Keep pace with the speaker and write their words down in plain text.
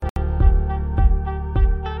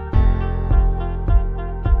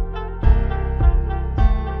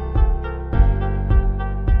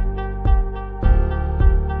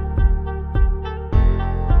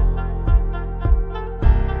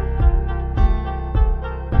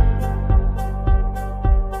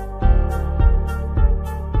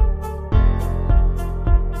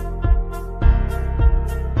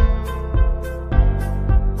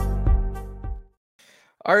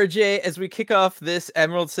RJ, as we kick off this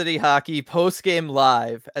Emerald City Hockey post-game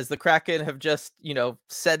live, as the Kraken have just,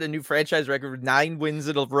 set a new franchise record with 9 wins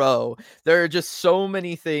in a row, there are just so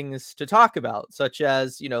many things to talk about, such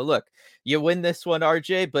as, look, you win this one,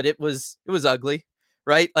 RJ, but it was ugly,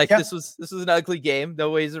 right? Like Yeah. this was an ugly game, no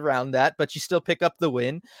ways around that, but you still pick up the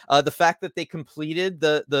win. The fact that they completed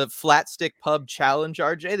the flat stick pub challenge,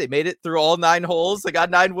 RJ, they made it through all 9 holes, they got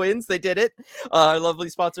 9 wins, they did it. Our lovely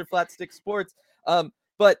sponsor, Flat Stick Sports.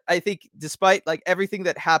 But I think despite like everything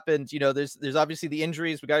that happened, there's obviously the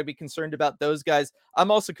injuries. We got to be concerned about those guys.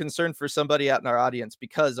 I'm also concerned for somebody out in our audience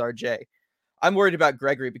because RJ, I'm worried about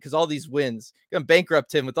Gregory because all these wins gonna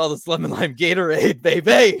bankrupt him with all this lemon lime Gatorade,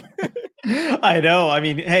 baby. I know. I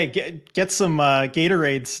mean, hey, get some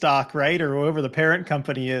Gatorade stock, right? Or whoever the parent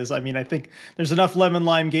company is. I mean, I think there's enough lemon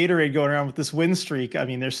lime Gatorade going around with this win streak. I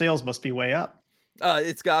mean, their sales must be way up.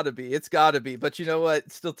 It's gotta be. It's gotta be. But you know what?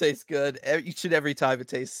 It still tastes good. Each and every time it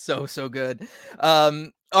tastes so good.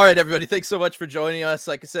 All right, everybody. Thanks so much for joining us.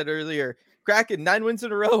 Like I said earlier, Kraken 9 wins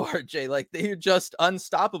in a row, RJ. Like they're just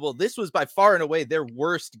unstoppable. This was by far and away their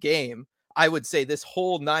worst game, I would say, this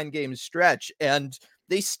whole 9-game stretch. And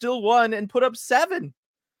they still won and put up 7.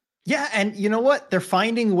 Yeah, and you know what? They're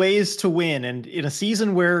finding ways to win. And in a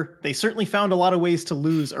season where they certainly found a lot of ways to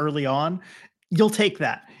lose early on, you'll take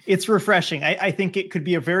that. It's refreshing. I think it could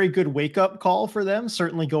be a very good wake-up call for them,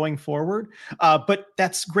 certainly going forward. But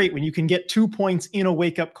that's great when you can get 2 points in a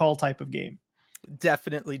wake-up call type of game.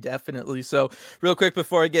 Definitely. So real quick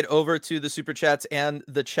before I get over to the super chats and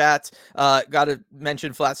the chat, got to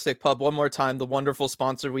mention Flat Stick Pub one more time, the wonderful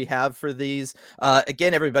sponsor we have for these.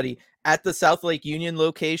 Again, everybody, at the South Lake Union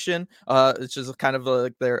location, which is kind of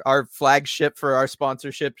like our flagship for our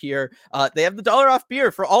sponsorship here. They have the $1 off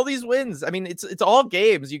beer for all these wins. I mean, it's all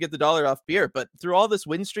games. You get the $1 off beer, but through all this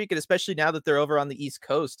win streak, and especially now that they're over on the East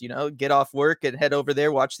Coast, get off work and head over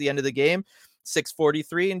there, watch the end of the game.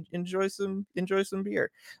 6:43 and enjoy some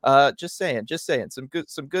beer. Just saying some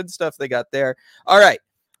good stuff they got there. All right,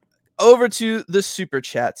 over to the super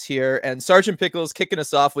chats here, and Sergeant Pickles kicking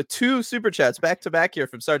us off with 2 super chats back to back here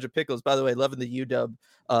from Sergeant Pickles. By the way, loving the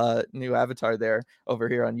UW new avatar there over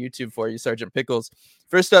here on YouTube for you, Sergeant Pickles.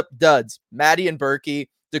 First up, Duds, Maddie and Berkey,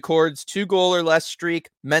 Decord's 2-goal or less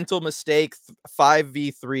streak, mental mistake,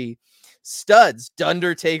 5v3. Studs,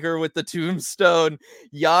 Dundertaker with the tombstone,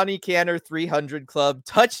 Yanni Canner 300 Club,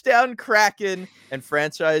 touchdown Kraken, and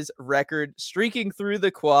franchise record streaking through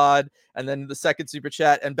the quad. And then the second super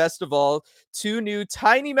chat, and best of all, 2 new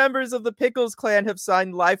tiny members of the Pickles clan have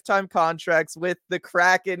signed lifetime contracts with the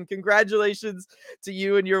Kraken. Congratulations to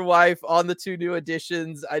you and your wife on the 2 new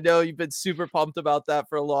additions. I know you've been super pumped about that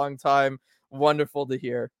for a long time. Wonderful to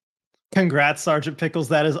hear. Congrats, Sergeant Pickles.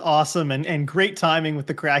 That is awesome. And great timing with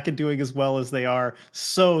the Kraken doing as well as they are.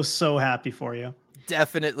 So happy for you.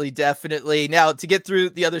 Definitely. Now, to get through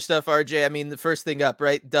the other stuff, RJ, I mean, the first thing up,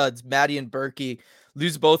 right? Duds, Maddie and Berkey,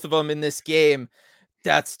 lose both of them in this game.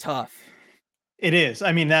 That's tough. It is.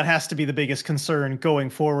 I mean, that has to be the biggest concern going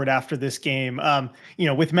forward after this game.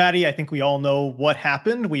 With Maddie, I think we all know what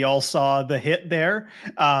happened. We all saw the hit there.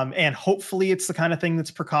 And hopefully it's the kind of thing that's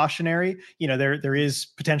precautionary. There is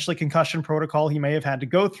potentially concussion protocol he may have had to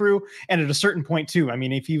go through. And at a certain point too, I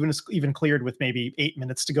mean, if he was even cleared with maybe 8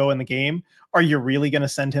 minutes to go in the game, are you really going to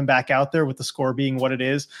send him back out there with the score being what it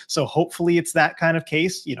is? So hopefully it's that kind of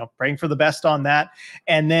case, praying for the best on that.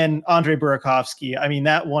 And then Andre Burakovsky, I mean,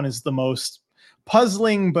 that one is the most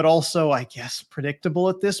puzzling, but also, I guess, predictable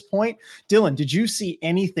at this point. Dylan, did you see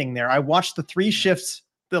anything there? I watched the 3 shifts,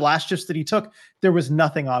 the last shifts that he took. There was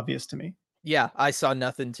nothing obvious to me. Yeah, I saw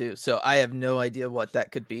nothing too. So I have no idea what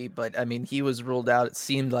that could be. But I mean, he was ruled out. It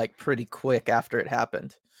seemed like pretty quick after it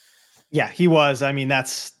happened. Yeah, he was. I mean,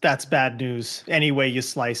 that's bad news any way you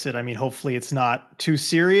slice it. I mean, hopefully it's not too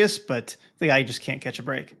serious, but the guy just can't catch a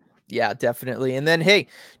break. Yeah, definitely. And then, hey,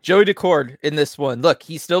 Joey Decord in this one. Look,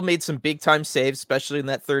 he still made some big-time saves, especially in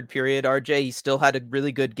that third period, RJ. He still had a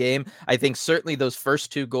really good game. I think certainly those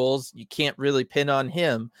first 2 goals, you can't really pin on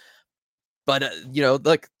him. But,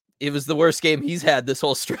 look, it was the worst game he's had this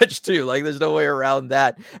whole stretch, too. Like, there's no way around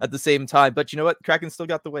that at the same time. But you know what? Kraken still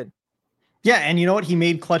got the win. Yeah, and you know what? He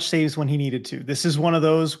made clutch saves when he needed to. This is one of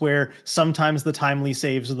those where sometimes the timely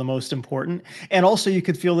saves are the most important. And also you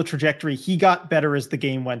could feel the trajectory. He got better as the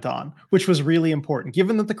game went on, which was really important.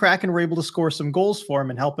 Given that the Kraken were able to score some goals for him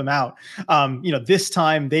and help him out, this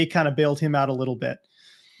time they kind of bailed him out a little bit.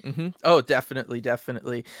 Oh, definitely,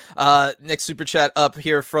 definitely. Next super chat up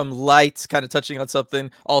here from Light, kind of touching on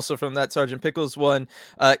something also from that Sergeant Pickles one.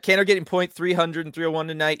 Canner getting point 300 and 301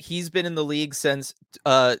 tonight. He's been in the league since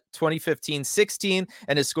 2015-16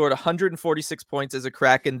 and has scored 146 points as a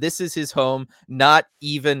Kraken. This is his home, not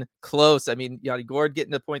even close. I mean, Yanni Gord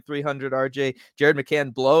getting to point 300, RJ. Jared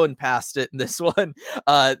McCann blowing past it in this one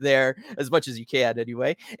there as much as you can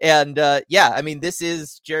anyway. And yeah, I mean, this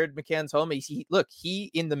is Jared McCann's home.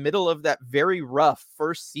 He in the middle of that very rough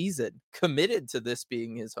first season committed to this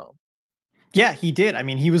being his home. Yeah, he did. I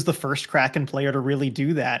mean, he was the first Kraken player to really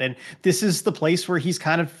do that. And this is the place where he's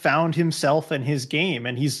kind of found himself and his game.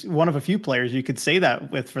 And he's one of a few players you could say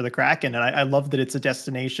that with for the Kraken. And I love that it's a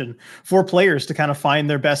destination for players to kind of find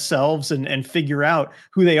their best selves and figure out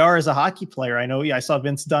who they are as a hockey player. I know I saw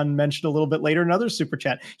Vince Dunn mentioned a little bit later, another super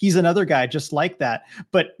chat. He's another guy just like that.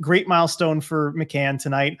 But great milestone for McCann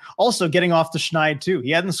tonight. Also getting off the schneid too. He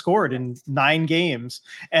hadn't scored in 9 games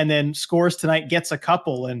and then scores tonight, gets a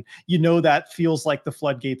couple. And you know that feels like the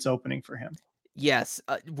floodgates opening for him. Yes.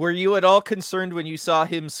 Were you at all concerned when you saw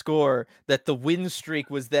him score that the win streak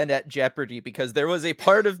was then at jeopardy? Because there was a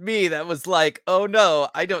part of me that was like, oh no,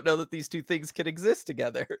 I don't know that these two things can exist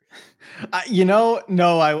together.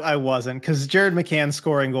 No, I wasn't, because Jared McCann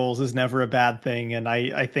scoring goals is never a bad thing. And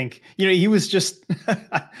I think, he was just,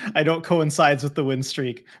 I don't coincides with the win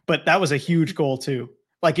streak, but that was a huge goal too.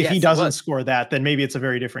 Like if he doesn't score that, then maybe it's a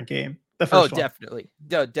very different game. The first one. Definitely.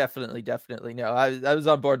 No, definitely. No, I was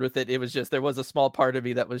on board with it. It was just, there was a small part of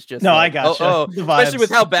me that was just no, like, I gotcha. Especially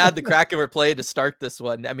with how bad the Kraken were playing to start this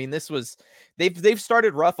one. I mean, this was, they've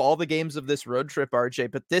started rough all the games of this road trip,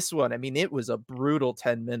 RJ, but this one, I mean, it was a brutal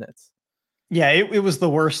 10 minutes. Yeah, it was the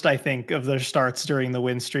worst, I think, of their starts during the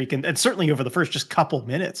win streak. And certainly over the first just couple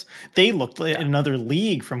minutes, they looked like another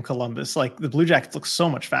league from Columbus. Like the Blue Jackets look so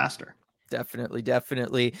much faster.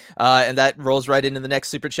 Definitely. And that rolls right into the next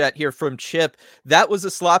super chat here from Chip. That was a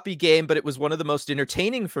sloppy game, but it was one of the most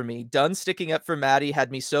entertaining for me. Dunn sticking up for Maddie had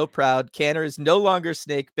me so proud. Canner is no longer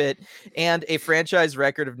snake bit, and a franchise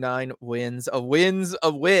record of 9 wins. A win's a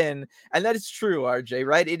win. And that is true, RJ,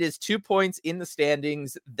 right? It is 2 points in the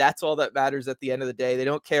standings. That's all that matters at the end of the day. They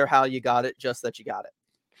don't care how you got it, just that you got it.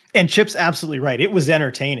 And Chip's absolutely right. It was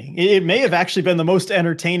entertaining. It may have actually been the most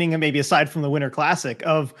entertaining, and maybe aside from the Winter Classic,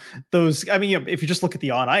 of those. I mean, if you just look at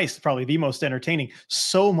the on ice, probably the most entertaining.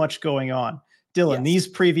 So much going on. Dylan, these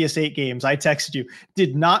previous 8 games, I texted you,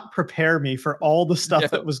 did not prepare me for all the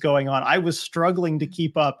stuff that was going on. I was struggling to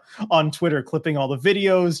keep up on Twitter, clipping all the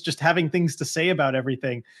videos, just having things to say about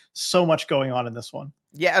everything. So much going on in this one.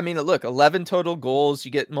 Yeah, I mean, look, 11 total goals.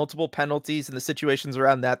 You get multiple penalties and the situations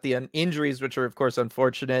around that, the injuries, which are, of course,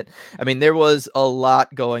 unfortunate. I mean, there was a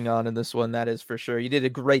lot going on in this one, that is for sure. You did a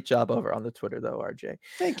great job over on the Twitter, though, RJ.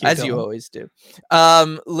 Thank you, as Dylan. you always do.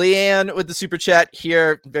 Leanne with the super chat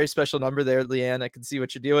here. Very special number there, Leanne. I can see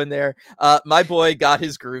what you're doing there. My boy got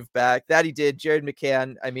his groove back. That he did. Jared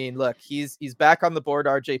McCann, I mean, look, he's back on the board.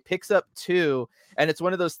 RJ picks up 2, and it's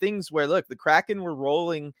one of those things where, look, the Kraken were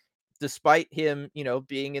rolling despite him,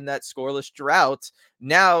 being in that scoreless drought.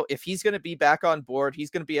 Now, if he's going to be back on board, he's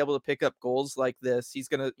going to be able to pick up goals like this. He's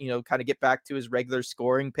going to, kind of get back to his regular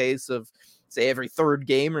scoring pace of, say, every third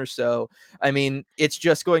game or so. I mean, it's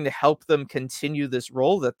just going to help them continue this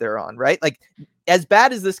role that they're on, right? Like, as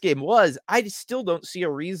bad as this game was, I still don't see a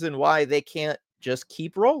reason why they can't just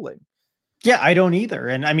keep rolling. Yeah, I don't either.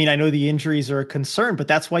 And I mean, I know the injuries are a concern, but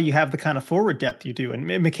that's why you have the kind of forward depth you do. And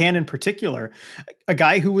McCann in particular, a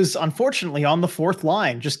guy who was unfortunately on the 4th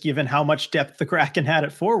line, just given how much depth the Kraken had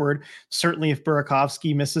at forward. Certainly if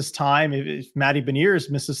Burakovsky misses time, if Matty Beniers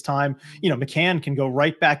misses time, McCann can go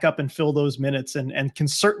right back up and fill those minutes and can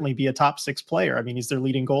certainly be a top 6 player. I mean, he's their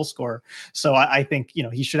leading goal scorer. So I think,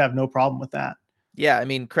 he should have no problem with that. Yeah, I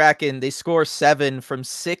mean, Kraken, they score 7 from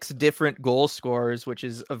 6 different goal scorers, which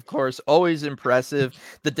is, of course, always impressive.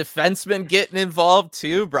 The defenseman getting involved,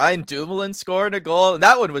 too. Brian Dumoulin scoring a goal. And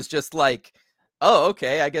that one was just like, oh,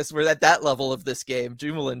 okay, I guess we're at that level of this game.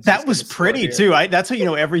 Dumoulin. That was pretty, too. That's how you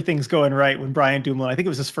know everything's going right when Brian Dumoulin, I think it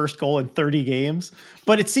was his first goal in 30 games.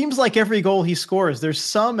 But it seems like every goal he scores, there's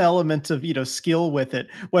some element of, skill with it.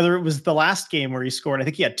 Whether it was the last game where he scored, I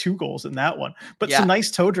think he had 2 goals in that one. But some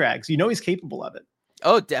nice toe drags. He's capable of it.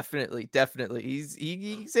 Oh, definitely.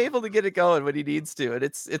 He's able to get it going when he needs to, and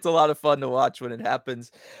it's a lot of fun to watch when it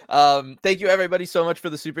happens. Thank you everybody so much for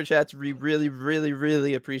the super chats. We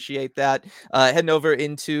really appreciate that. Heading over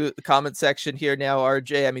into the comment section here now,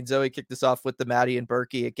 RJ. I mean, Zoe kicked us off with the Maddie and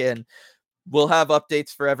Berkey again. We'll have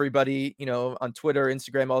updates for everybody, on Twitter,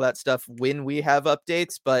 Instagram, all that stuff when we have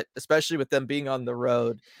updates, but especially with them being on the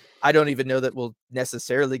road, I don't even know that we'll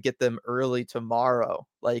necessarily get them early tomorrow.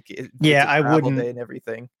 Like it's Yeah, a travel day and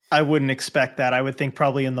everything. I wouldn't expect that. I would think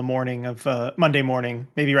probably in the morning of Monday morning,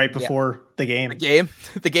 maybe right Yeah. before the The game. game,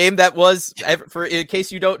 the game that was, for in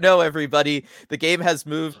case you don't know, everybody, the game has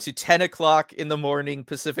moved to 10 o'clock in the morning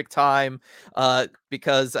Pacific time,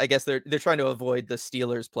 because I guess they're trying to avoid the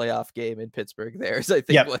Steelers playoff game in Pittsburgh. There's, I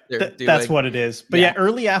think, Yep, what they're that's doing. what it is. But Yeah. yeah,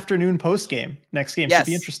 early afternoon post game. Next game should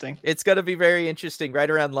be Yes. interesting. It's going to be very interesting right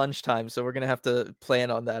around lunchtime. So we're going to have to plan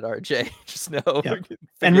on that, RJ. Just know. Yep. And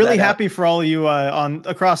Figure really that out. happy for all of you on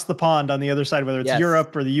across the pond on the other side, whether it's Yes.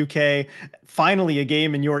 Europe or the UK. Finally, a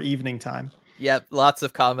game in your evening time. Yep, lots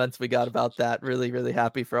of comments we got about that. Really, really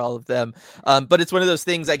happy for all of them. But it's one of those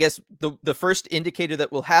things, I guess, the first indicator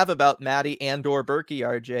that we'll have about Maddie and or Berkey,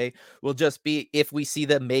 RJ, will just be if we see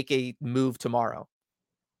them make a move tomorrow.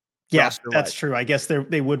 Yeah, that's true. I guess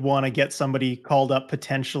they would want to get somebody called up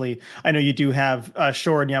potentially. I know you do have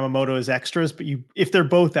Shore and Yamamoto as extras, but if they're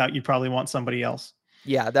both out, you'd probably want somebody else.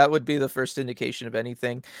 Yeah, that would be the first indication of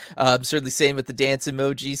anything. Certainly same with the dance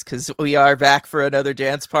emojis, because we are back for another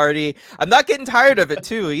dance party. I'm not getting tired of it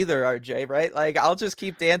too either, RJ, right? Like, I'll just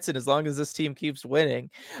keep dancing as long as this team keeps winning.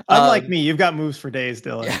 Unlike me, you've got moves for days,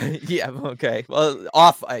 Dylan. Yeah, okay. Well,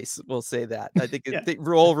 off ice, we'll say that. I think the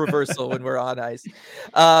role reversal when we're on ice.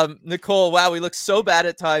 Nicole, wow, we look so bad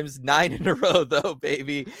at times. 9 in a row, though,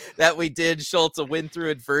 baby, that we did. Schultz, a win through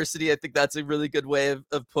adversity. I think that's a really good way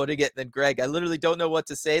of putting it. And then, Greg, I literally don't know what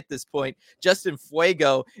to say at this point. Justin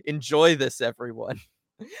Fuego, enjoy this, everyone.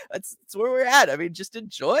 That's where we're at. I mean, just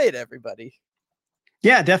enjoy it, everybody.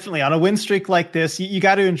 Yeah, definitely. On a win streak like this, you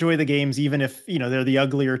got to enjoy the games, even if, they're the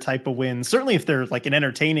uglier type of wins. Certainly if they're like an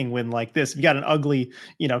entertaining win like this, if you got an ugly,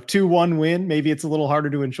 2-1 win, maybe it's a little harder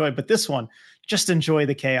to enjoy. But this one, just enjoy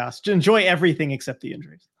the chaos. Just enjoy everything except the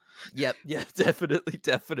injuries. Yep,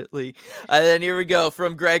 definitely. And then here we go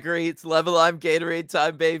from Gregory. It's Level I'm Gatorade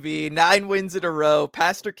time, baby. 9 wins in a row.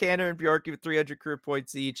 Pastor Canner and Bjorky with 300 career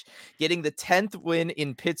points each. Getting the 10th win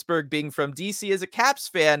in Pittsburgh. Being from DC as a Caps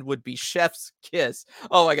fan would be chef's kiss.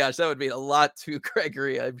 Oh my gosh, that would mean a lot to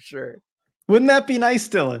Gregory, I'm sure. Wouldn't that be nice,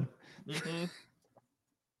 Dylan? Mm-hmm.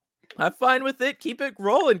 I'm fine with it. Keep it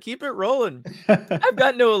rolling. I've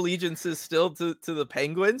got no allegiances still to the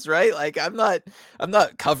Penguins, right? Like I'm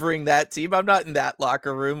not covering that team. I'm not in that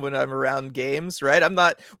locker room when I'm around games, right? I'm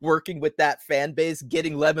not working with that fan base,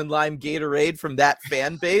 getting lemon lime Gatorade from that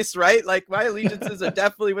fan base, right? Like my allegiances are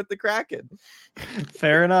definitely with the Kraken.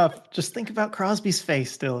 Fair enough. Just think about Crosby's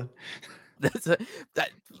face, Dylan.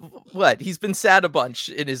 What? He's been sad a bunch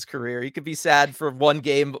in his career. He could be sad for one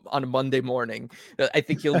game on a Monday morning. I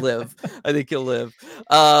think he'll live.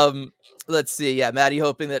 Let's see. Yeah, Maddie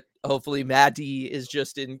hoping that hopefully Maddie is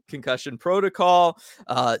just in concussion protocol.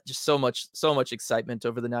 Just so much excitement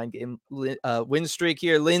over the 9-game win streak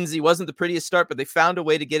here. Lindsay wasn't the prettiest start, but they found a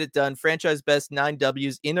way to get it done. Franchise best 9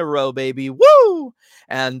 W's in a row, baby. Woo!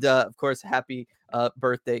 And of course, happy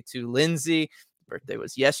birthday to Lindsay. Birthday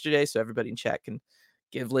was yesterday, so everybody in chat can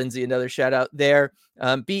give Lindsay another shout out there.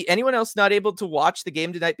 B, anyone else not able to watch the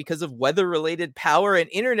game tonight because of weather-related power and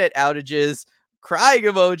internet outages? Crying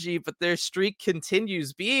emoji, but their streak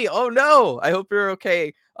continues. B, oh no! I hope you're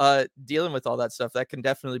okay dealing with all that stuff. That can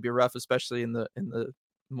definitely be rough, especially in the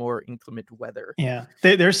more inclement weather. Yeah,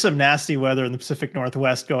 there's some nasty weather in the Pacific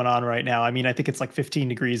Northwest going on right now. I mean, I think it's like 15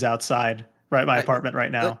 degrees outside. Right, my apartment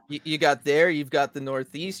right now. You've got the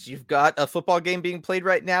Northeast. You've got a football game being played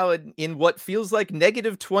right now in what feels like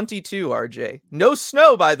negative 22, RJ. No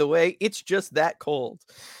snow, by the way. It's just that cold.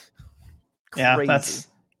 Crazy. Yeah, that's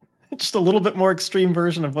just a little bit more extreme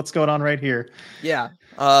version of what's going on right here. Yeah.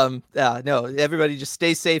 No, everybody just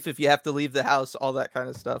stay safe if you have to leave the house, all that kind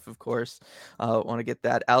of stuff, of course. Want to get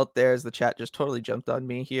that out there as the chat just totally jumped on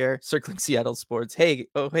me here. Circling Seattle Sports. Hey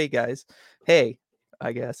guys. Hey.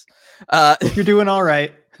 I guess. You're doing all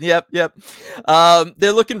right. Yep.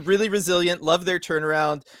 They're looking really resilient. Love their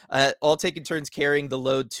turnaround. All taking turns carrying the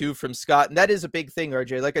load too from Scott. And that is a big thing,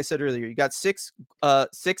 RJ. Like I said earlier, you got six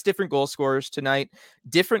different goal scorers tonight.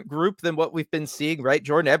 Different group than what we've been seeing, right?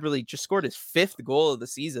 Jordan Eberle just scored his 5th goal of the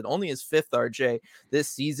season. Only his 5th, RJ, this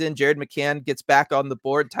season. Jared McCann gets back on the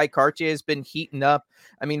board. Ty Cartier has been heating up.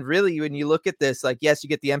 I mean, really, when you look at this, like, yes, you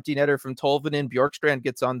get the empty netter from Tolvanen. Bjorkstrand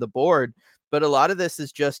gets on the board. But a lot of this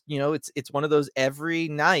is just, it's one of those every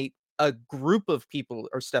night a group of people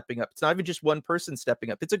are stepping up. It's not even just one person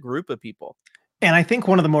stepping up. It's a group of people. And I think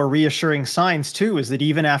one of the more reassuring signs, too, is that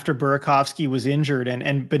even after Burakovsky was injured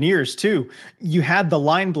and Beniers, too, you had the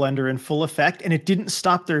line blender in full effect, and it didn't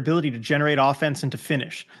stop their ability to generate offense and to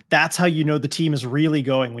finish. That's how you know the team is really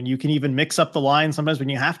going, when you can even mix up the lines, sometimes when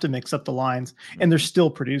you have to mix up the lines, and they're still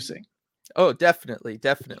producing. Oh, definitely,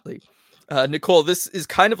 definitely. Nicole, this is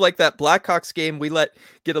kind of like that Blackhawks game we let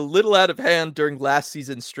get a little out of hand during last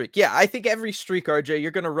season's streak. Yeah, I think every streak, RJ,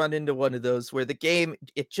 you're going to run into one of those where the game,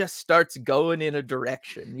 it just starts going in a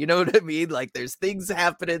direction. You know what I mean? Like there's things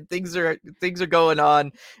happening, things are going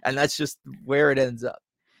on, and that's just where it ends up.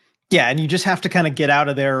 Yeah, and you just have to kind of get out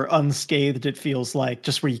of there unscathed, it feels like,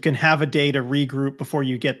 just where you can have a day to regroup before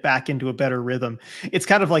you get back into a better rhythm. It's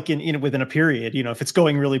kind of like within a period, if it's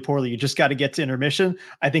going really poorly, you just got to get to intermission.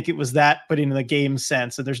 I think it was that, but in the game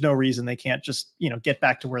sense, and there's no reason they can't just, get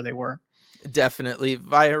back to where they were. Definitely.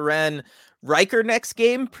 Via Ren. Riker next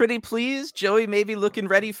game, pretty pleased. Joey maybe looking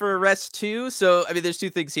ready for a rest too. So, I mean, there's two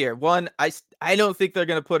things here. One, I don't think they're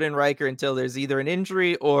going to put in Riker until there's either an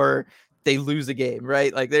injury or they lose a game,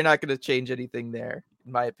 right? Like they're not going to change anything there,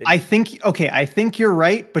 in my opinion. I think you're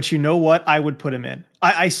right, but you know what? I would put him in.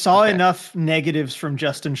 I saw Okay. enough negatives from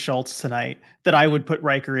Justin Schultz tonight that I would put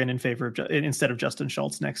Riker in favor of instead of Justin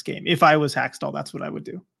Schultz next game. If I was Hackstall, that's what I would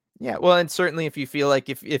do. Yeah, well, and certainly if you feel like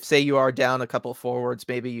if say you are down a couple forwards,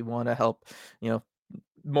 maybe you want to help,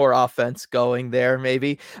 more offense going there,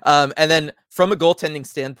 maybe. And then from a goaltending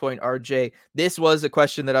standpoint, RJ, this was a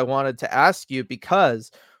question that I wanted to ask you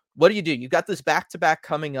because what do? You got this back-to-back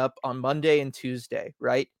coming up on Monday and Tuesday,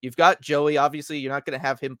 right? You've got Joey. Obviously, you're not going to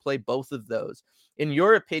have him play both of those. In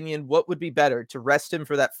your opinion, what would be better to rest him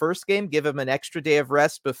for that first game, give him an extra day of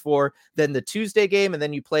rest before then the Tuesday game, and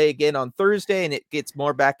then you play again on Thursday and it gets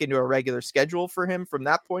more back into a regular schedule for him from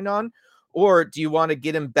that point on? Or do you want to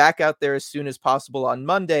get him back out there as soon as possible on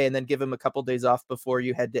Monday and then give him a couple days off before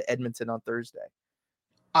you head to Edmonton on Thursday?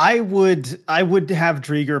 I would have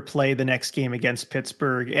Drieger play the next game against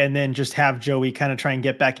Pittsburgh and then just have Joey kind of try and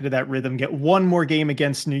get back into that rhythm, get one more game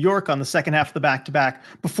against New York on the second half of the back-to-back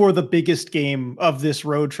before the biggest game of this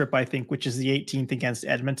road trip, I think, which is the 18th against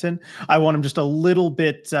Edmonton. I want him just a little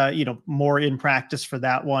bit, more in practice for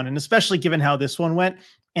that one. And especially given how this one went,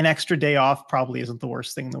 an extra day off probably isn't the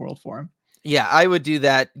worst thing in the world for him. Yeah, I would do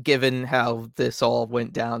that given how this all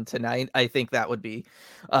went down tonight. I think that would be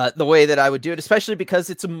the way that I would do it, especially because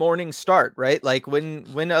it's a morning start, right? Like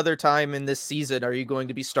when other time in this season are you going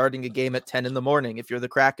to be starting a game at 10 in the morning if you're the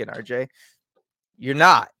Kraken, RJ? You're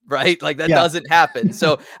not, right? Like that doesn't happen.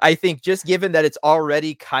 So I think just given that it's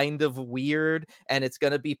already kind of weird and it's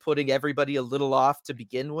going to be putting everybody a little off to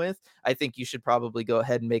begin with, I think you should probably go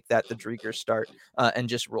ahead and make that the Drieger start and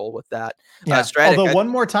just roll with that. Yeah. Stratic, Although one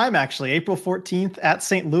more time, actually, April 14th at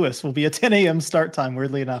St. Louis will be a 10 a.m. start time,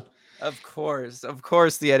 weirdly enough. Of course, the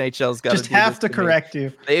NHL's got just have to correct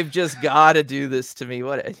you. They've just got to do this to me.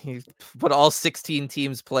 What you put all 16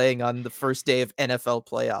 teams playing on the first day of NFL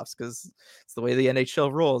playoffs because it's the way the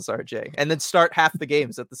NHL rolls, RJ, and then start half the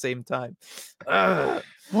games at the same time.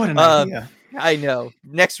 What an idea! I know.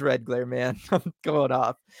 Next red glare, man. I'm going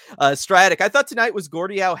off. Stratic, I thought tonight was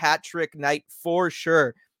Gordie Howe hat trick night for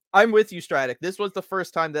sure. I'm with you, Stratic. This was the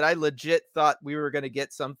first time that I legit thought we were going to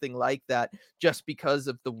get something like that just because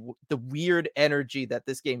of the weird energy that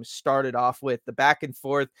this game started off with. The back and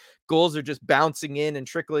forth goals are just bouncing in and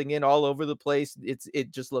trickling in all over the place.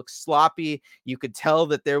 It just looks sloppy. You could tell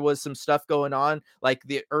that there was some stuff going on, like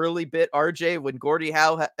the early bit, RJ, when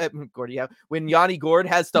when Yanni Gord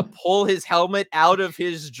has to pull his helmet out of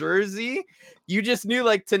his jersey. You just knew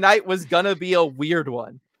like tonight was going to be a weird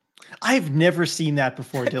one. I've never seen that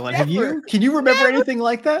before, Dylan. Have you? Can you remember anything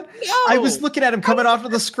like that? No. I was looking at him coming off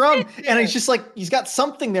of the scrum, and he's just like, he's got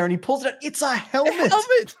something there, and he pulls it out. It's a helmet.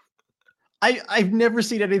 I've never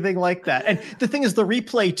seen anything like that. And the thing is, the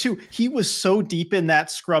replay, too, he was so deep in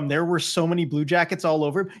that scrum. There were so many Blue Jackets all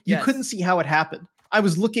over him. You couldn't see how it happened. I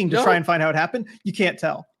was looking to try and find how it happened. You can't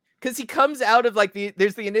tell. Because he comes out of like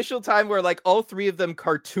there's the initial time where like all three of them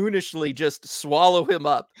cartoonishly just swallow him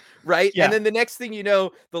up, right? Yeah. And then the next thing you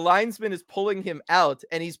know, the linesman is pulling him out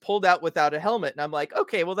and he's pulled out without a helmet. And I'm like,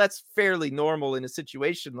 okay, well, that's fairly normal in a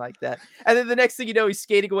situation like that. And then the next thing you know, he's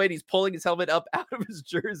skating away and he's pulling his helmet up out of his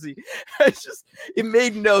jersey. It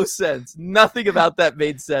made no sense. Nothing about that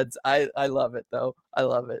made sense. I love it though. I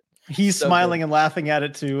love it. He's so smiling good and laughing at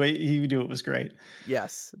it too. He knew it was great.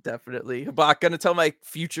 Yes, definitely. Bach, gonna tell my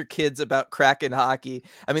future kids about Kraken hockey.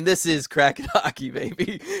 I mean, this is Kraken hockey,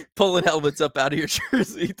 baby. Pulling helmets up out of your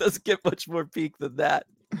jersey doesn't get much more peak than that.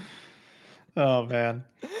 Oh man.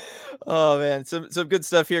 Oh man, some good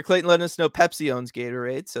stuff here. Clayton letting us know Pepsi owns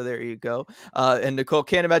Gatorade, so there you go. And Nicole,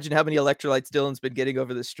 can't imagine how many electrolytes Dylan's been getting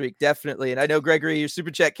over the streak. Definitely. And I know Gregory, your super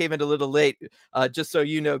chat came in a little late. Just so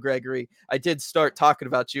you know, Gregory, I did start talking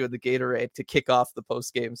about you in the Gatorade to kick off the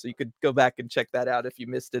post game, so you could go back and check that out if you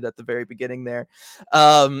missed it at the very beginning there.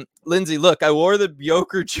 Lindsay, look, I wore the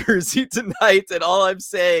Joker jersey tonight, and all I'm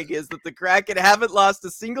saying is that the Kraken haven't lost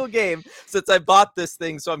a single game since I bought this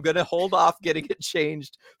thing, so I'm going to hold off getting it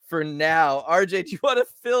changed for now. RJ, do you want to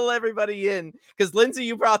fill everybody in? Because Lindsay,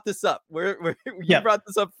 you brought this up. You brought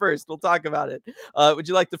this up first. We'll talk about it. Would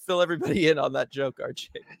you like to fill everybody in on that joke, RJ?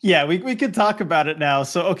 Yeah, we could talk about it now.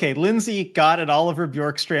 So, okay, Lindsay got an Oliver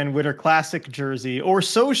Bjorkstrand Winter Classic jersey, or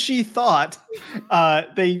so she thought.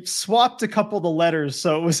 They swapped a couple of the letters,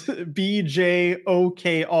 so it was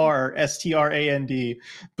BJOKRSTRAND,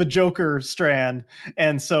 Bajoker Strand,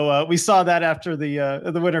 and so we saw that after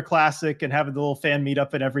the Winter Classic and having the little fan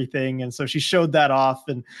meetup and everything, and so she showed that off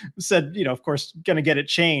and said, of course, gonna get it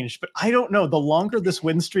changed. But I don't know. The longer this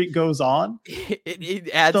win streak goes on, it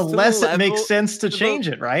adds the less it makes sense to change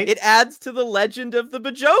it, right? It adds to the legend of the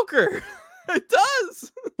Bajoker. It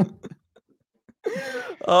does.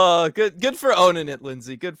 Oh, good for owning it,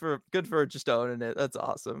 Lindsay. Good for just owning it. That's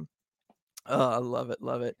awesome. Oh, I love it.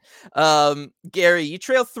 Gary, you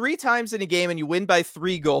trail 3 times in a game and you win by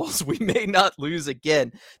 3 goals. We may not lose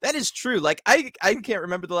again. That is true. Like I can't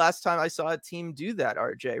remember the last time I saw a team do that,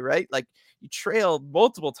 RJ, right? Like you trailed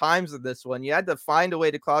multiple times in this one. You had to find a way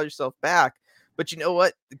to claw yourself back. But you know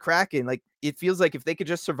what? The Kraken, like it feels like if they could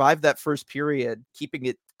just survive that first period, keeping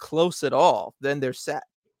it close at all, then they're set.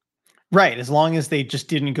 Right, as long as they just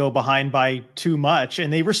didn't go behind by too much,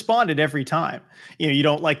 and they responded every time. You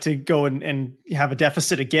don't like to go and have a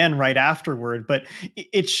deficit again right afterward, but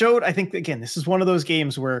it showed, I think, again, this is one of those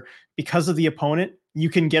games where because of the opponent, you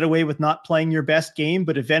can get away with not playing your best game,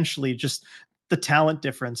 but eventually just the talent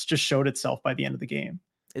difference just showed itself by the end of the game.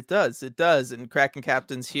 It does. And Kraken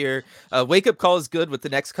captains here. Wake up call is good with the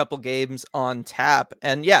next couple games on tap.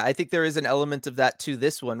 And yeah, I think there is an element of that to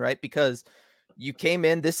this one, right? Because you came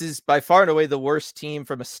in, this is by far and away the worst team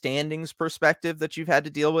from a standings perspective that you've had to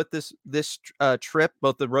deal with this trip,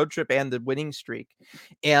 both the road trip and the winning streak.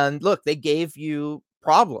 And look, they gave you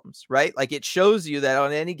problems, right? Like it shows you that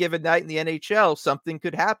on any given night in the NHL, something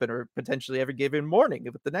could happen, or potentially every given morning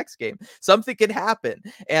with the next game, something could happen.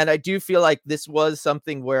 And I do feel like this was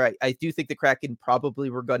something where I do think the Kraken probably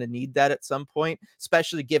were going to need that at some point,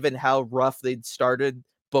 especially given how rough they'd started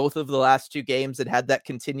both of the last 2 games and had that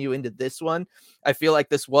continue into this one. I feel like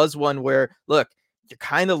this was one where, look, you're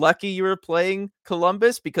kind of lucky you were playing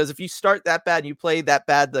Columbus, because if you start that bad and you play that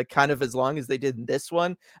bad, like kind of as long as they did in this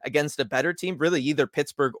one against a better team, really either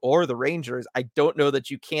Pittsburgh or the Rangers, I don't know that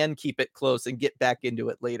you can keep it close and get back into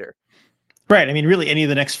it later. Right. I mean, really any of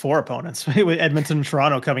the next 4 opponents, with Edmonton and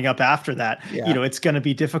Toronto coming up after that, yeah. It's going to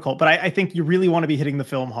be difficult. But I think you really want to be hitting the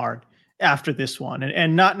film hard after this one,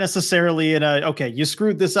 and not necessarily in a, okay, you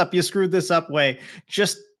screwed this up way,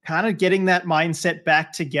 just kind of getting that mindset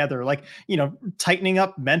back together, like, tightening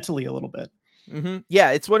up mentally a little bit. Mm-hmm.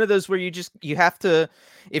 Yeah, it's one of those where you have to,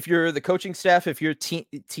 if you're the coaching staff, if you're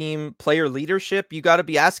team player leadership, you got to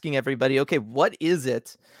be asking everybody, okay, what is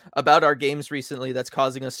it about our games recently that's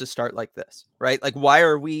causing us to start like this, right? Like, why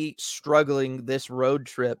are we struggling this road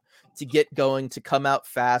trip to get going, to come out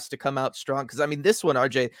fast, to come out strong? Because I mean, this one,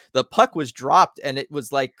 RJ, the puck was dropped and it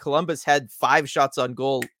was like Columbus had 5 shots on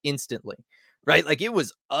goal instantly, right? Like it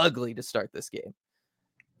was ugly to start this game.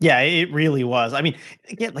 Yeah, it really was. I mean,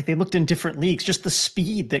 again, like they looked in different leagues, just the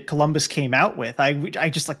speed that Columbus came out with. I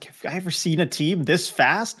just like, have I ever seen a team this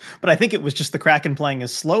fast? But I think it was just the Kraken playing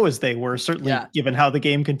as slow as they were, certainly given how the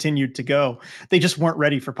game continued to go. They just weren't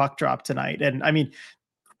ready for puck drop tonight. And I mean,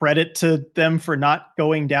 credit to them for not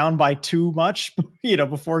going down by too much,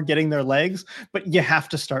 before getting their legs. But you have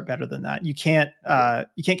to start better than that. You can't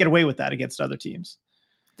get away with that against other teams.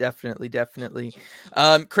 Definitely.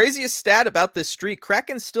 Craziest stat about this streak: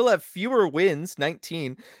 Kraken still have fewer wins,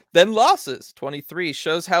 19, than losses, 23.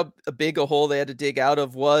 Shows how big a hole they had to dig out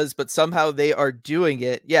of was, but somehow they are doing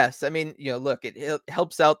it. Yes, I mean, look, it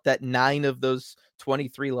helps out that 9 of those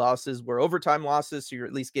 23 losses were overtime losses, so you're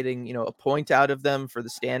at least getting, a point out of them for the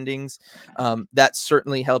standings. That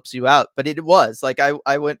certainly helps you out. But it was like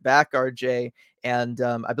I went back, RJ, And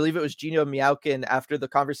I believe it was Gino Miaukin after the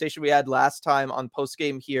conversation we had last time on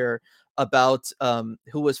Postgame here about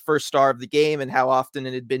who was first star of the game and how often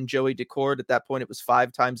it had been Joey Decord. At that point, it was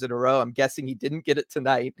 5 times in a row. I'm guessing he didn't get it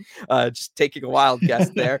tonight. Just taking a wild guess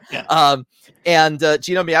there. Yeah. And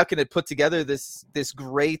Gino Miaukin had put together this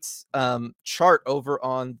great chart over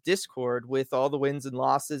on Discord with all the wins and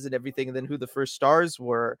losses and everything, and then who the first stars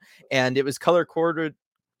were. And it was color coded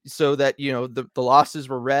so that, you know, the losses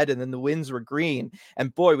were red and then the wins were green.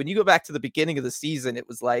 And boy, when you go back to the beginning of the season, it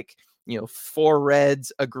was like, you know, 4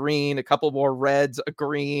 reds, a green, a couple more reds, a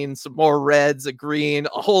green, some more reds, a green,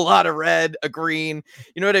 a whole lot of red, a green.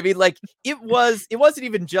 You know what I mean? Like it wasn't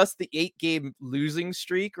even just the 8-game losing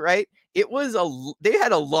streak, right? They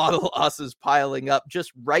had a lot of losses piling up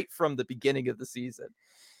just right from the beginning of the season.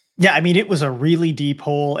 Yeah, I mean, it was a really deep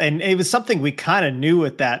hole, and it was something we kind of knew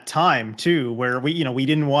at that time too, where we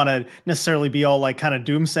didn't want to necessarily be all like kind of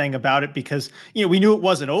doomsaying about it because, we knew it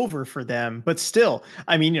wasn't over for them, but still,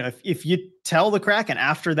 I mean, if you tell the Kraken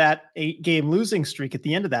after that 8-game losing streak at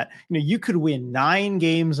the end of that, you could win 9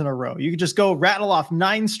 games in a row. You could just go rattle off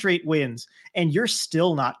 9 straight wins and you're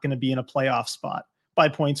still not going to be in a playoff spot by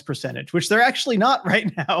points percentage, which they're actually not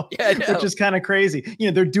right now, which is kind of crazy.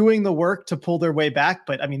 They're doing the work to pull their way back,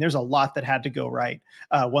 but I mean, there's a lot that had to go right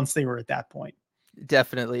once they were at that point.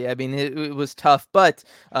 Definitely. I mean, it was tough, but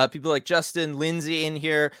people like Justin, Lindsay in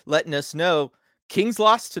here letting us know Kings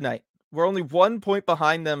lost tonight. We're only 1 point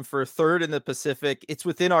behind them for 3rd in the Pacific. It's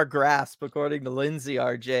within our grasp, according to Lindsay,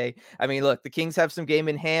 RJ. I mean, look, the Kings have some game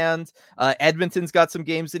in hand. Edmonton's got some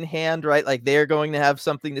games in hand, right? Like they're going to have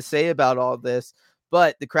something to say about all this.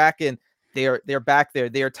 But the Kraken, they're back there.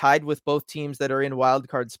 They are tied with both teams that are in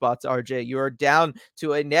wildcard spots, RJ. You are down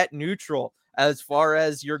to a net neutral as far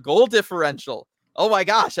as your goal differential. Oh my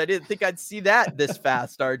gosh, I didn't think I'd see that this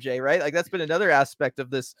fast, RJ, right? Like that's been another aspect of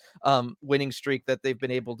this winning streak that they've been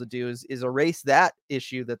able to do is erase that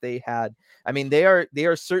issue that they had. I mean, they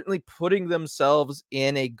are certainly putting themselves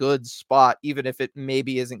in a good spot, even if it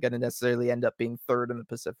maybe isn't going to necessarily end up being 3rd in the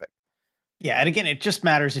Pacific. Yeah, and again, it just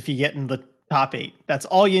matters if you get in the top 8. That's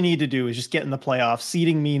all you need to do is just get in the playoffs.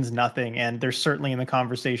 Seeding means nothing, and they're certainly in the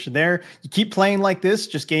conversation there. You keep playing like this,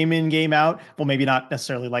 just game in, game out. Well, maybe not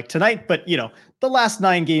necessarily like tonight, but the last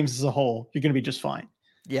 9 games as a whole, you're going to be just fine.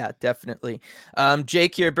 Yeah, definitely.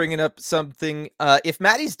 Jake here bringing up something. If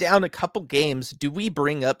Maddie's down a couple games, do we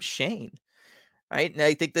bring up Shane? Right. And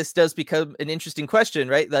I think this does become an interesting question,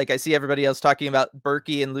 right? Like I see everybody else talking about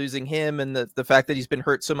Berkey and losing him and the fact that he's been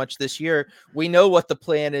hurt so much this year. We know what the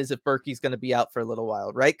plan is if Berkey's going to be out for a little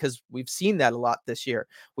while, right? Because we've seen that a lot this year.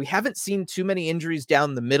 We haven't seen too many injuries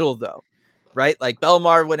down the middle, though, right? Like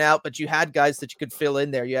Belmar went out, but you had guys that you could fill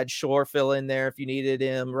in there. You had Shore fill in there if you needed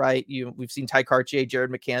him, right? We've seen Ty Cartier,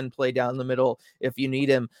 Jared McCann play down the middle if you need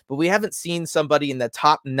him, but we haven't seen somebody in the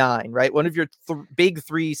top 9, right? One of your big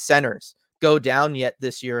 3 centers go down yet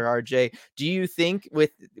this year, RJ. Do you think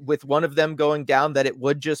with one of them going down that it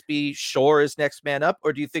would just be Shore as next man up,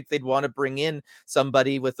 or do you think they'd want to bring in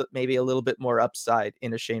somebody with maybe a little bit more upside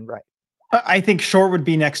in a Shane Wright? I think Shore would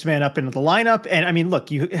be next man up into the lineup. And I mean, look,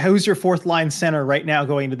 who's your 4th line center right now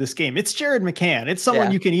going into this game? It's Jared McCann. It's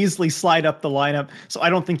someone you can easily slide up the lineup. So I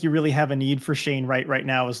don't think you really have a need for Shane Wright right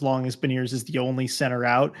now, as long as Beniers is the only center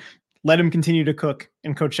out. Let him continue to cook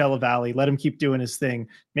in Coachella Valley. Let him keep doing his thing.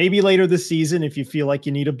 Maybe later this season, if you feel like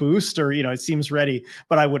you need a boost or, it seems ready,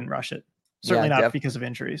 but I wouldn't rush it. Certainly not because of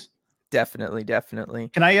injuries. Definitely.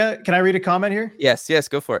 Can I read a comment here? Yes,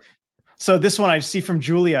 go for it. So this one I see from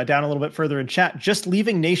Julia down a little bit further in chat. Just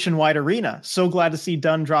leaving Nationwide Arena. So glad to see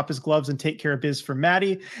Dunn drop his gloves and take care of biz for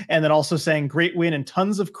Maddie. And then also saying great win and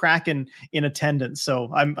tons of Kraken in attendance.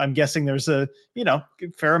 So I'm guessing there's a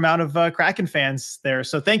fair amount of Kraken fans there.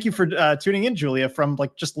 So thank you for tuning in, Julia, from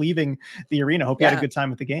like just leaving the arena. Hope you had a good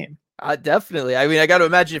time with the game. Definitely. I mean, I got to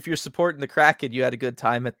imagine if you're supporting the Kraken, you had a good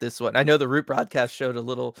time at this one. I know the Root broadcast showed a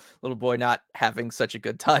little boy not having such a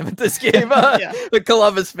good time at this game, the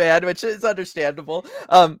Columbus fan, which is understandable.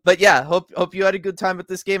 But yeah, hope you had a good time at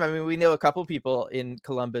this game. I mean, we know a couple people in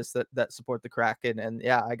Columbus that support the Kraken, and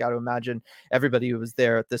yeah, I got to imagine everybody who was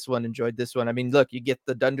there at this one enjoyed this one. I mean, look, you get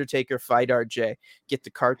the Undertaker fight, RJ, get the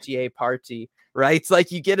Cartier party, right? It's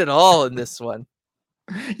like you get it all in this one.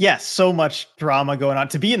 Yes, so much drama going on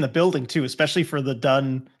to be in the building too, especially for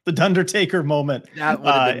the Undertaker moment. That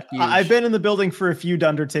would have been huge. I've been in the building for a few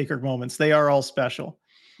Undertaker moments. They are all special.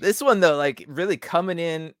 This one though, like really coming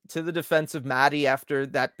in to the defense of Maddie after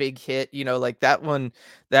that big hit, like that one,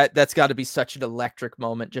 that's got to be such an electric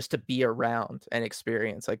moment just to be around and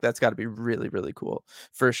experience. Like that's got to be really, really cool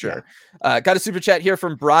for Yeah. sure. Got a super chat here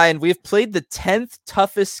from Brian. We've played the 10th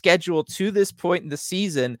toughest schedule to this point in the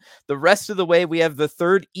season. The rest of the way, we have the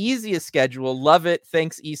third easiest schedule. Love it.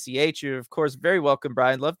 Thanks, ECH. You're, of course, very welcome,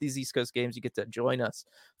 Brian. Love these East Coast games. You get to join us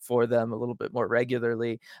for them a little bit more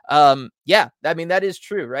regularly. Yeah, I mean, that is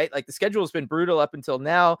true, right? Like the schedule has been brutal up until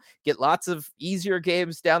now. Get lots of easier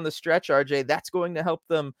games down the stretch, RJ. That's going to help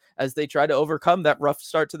them as they try to overcome that rough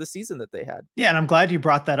start to the season that they had. Yeah, and I'm glad you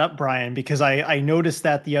brought that up, Brian, because I noticed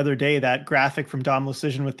that the other day, that graphic from Dom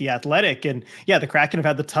Lucian with the Athletic. And yeah, the Kraken have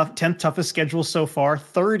had the 10th toughest schedule so far,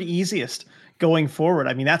 third easiest going forward.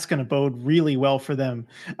 I mean, that's going to bode really well for them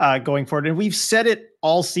going forward. And we've said it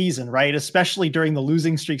all season, right? Especially during the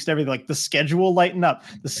losing streaks and everything, like the schedule will lighten up.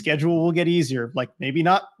 The schedule will get easier, like maybe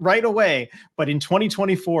not right away, but in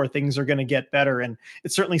 2024, things are going to get better. And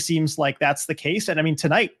it certainly seems like that's the case. And I mean,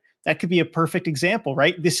 tonight, that could be a perfect example,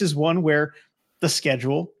 right? This is one where the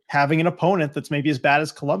schedule, having an opponent that's maybe as bad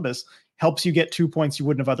as Columbus, helps you get 2 points you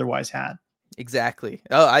wouldn't have otherwise had. Exactly.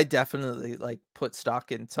 Oh, I definitely like put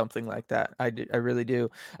stock in something like that. I really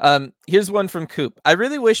do. Here's one from Coop. I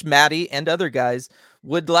really wish Maddie and other guys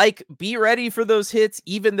would like be ready for those hits,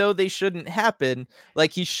 even though they shouldn't happen.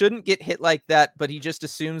 Like he shouldn't get hit like that, but he just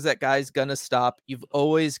assumes that guy's gonna stop. You've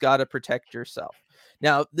always got to protect yourself.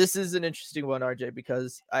 Now, this is an interesting one, RJ,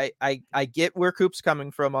 because I get where Coop's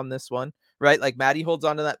coming from on this one. Right, like Maddie holds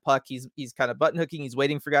onto that puck. He's kind of button hooking. He's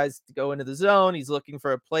waiting for guys to go into the zone. He's looking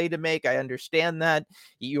for a play to make. I understand that.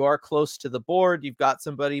 You are close to the board. You've got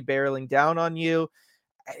somebody barreling down on you.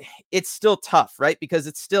 It's still tough, right? Because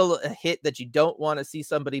it's still a hit that you don't want to see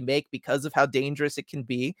somebody make because of how dangerous it can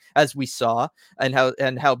be, as we saw, and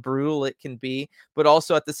how brutal it can be. But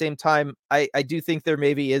also at the same time, I do think there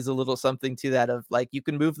maybe is a little something to that of like you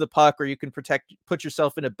can move the puck or you can put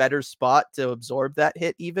yourself in a better spot to absorb that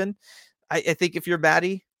hit even. I think if you're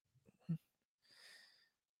Maddie.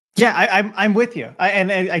 Yeah, I'm with you.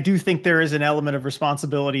 I do think there is an element of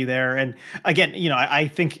responsibility there. And again, I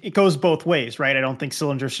think it goes both ways, right? I don't think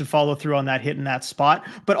Sillinger should follow through on that hit in that spot,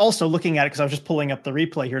 but also looking at it, because I was just pulling up the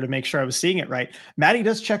replay here to make sure I was seeing it right. Maddie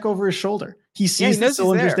does check over his shoulder. He sees that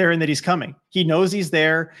Sillinger's there and that he's coming. He knows he's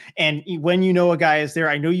there. And when you know a guy is there,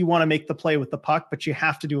 I know you want to make the play with the puck, but you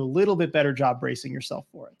have to do a little bit better job bracing yourself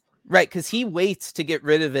for it. Right, because he waits to get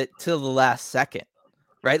rid of it till the last second.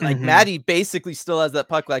 Right, like Maddie basically still has that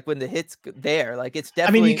puck. Like when the hit's there, like it's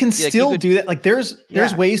definitely. I mean, you can still do that. Like there's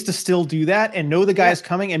ways to still do that and know the guy's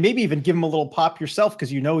coming, and maybe even give him a little pop yourself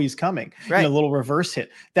because you know he's coming. Right, a little reverse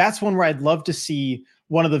hit. That's one where I'd love to see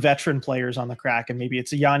one of the veteran players on the Kraken, maybe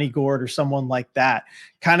it's a Yanni Gord or someone like that,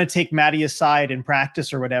 kind of take Maddie aside in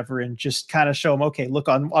practice or whatever, and just kind of show him, okay, look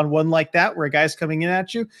on one like that where a guy's coming in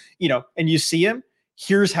at you, and you see him.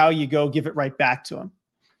 Here's how you go, give it right back to him.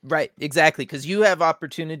 Right, exactly, because you have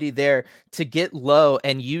opportunity there to get low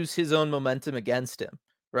and use his own momentum against him.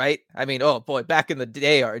 Right? I mean, oh boy, back in the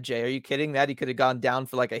day, RJ, are you kidding? That he could have gone down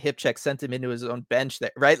for like a hip check, sent him into his own bench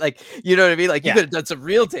there, right? Like, you know what I mean? Like you could have done some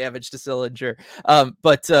real damage to Sillinger.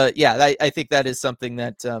 Yeah, I think that is something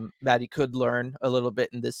that Maddie could learn a little bit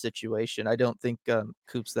in this situation. I don't think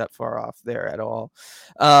Coop's that far off there at all.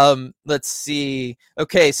 Let's see.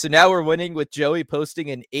 Okay, so now we're winning with Joey posting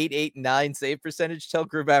an 889 save percentage. Tell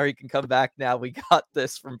Grubauer he can come back now. We got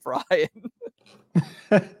this from Brian.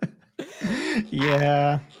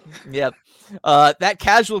 Yeah. Yep. That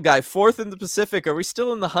casual guy, fourth in the Pacific. Are we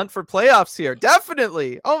still in the hunt for playoffs here?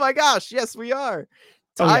 Definitely. Oh my gosh. Yes, we are.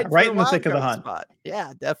 Tied right in the thick of the hunt. Spot.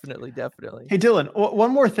 Yeah, definitely. Hey, Dylan,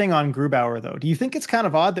 one more thing on Grubauer, though. Do you think it's kind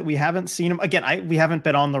of odd that we haven't seen him? Again, we haven't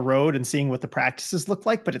been on the road and seeing what the practices look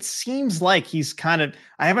like, but it seems like he's I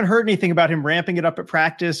haven't heard anything about him ramping it up at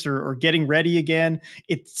practice or getting ready again.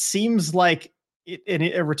 It seems like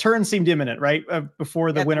a return seemed imminent, right?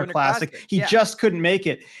 Before the Winter Classic. He just couldn't make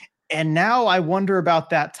it. And now I wonder about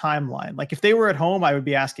that timeline. Like if they were at home, I would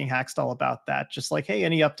be asking Hackstall about that. Just like, hey,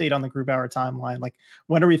 any update on the Grubauer timeline? Like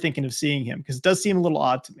when are we thinking of seeing him? Because it does seem a little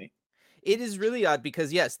odd to me. It is really odd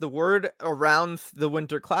because yes, the word around the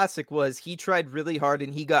Winter Classic was he tried really hard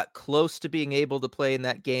and he got close to being able to play in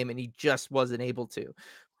that game and he just wasn't able to.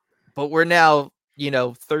 But we're now,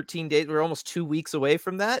 13 days, we're almost 2 weeks away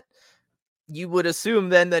from that. you would assume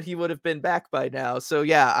then that he would have been back by now. So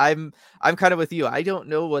yeah, I'm kind of with you. I don't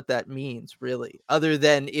know what that means really, other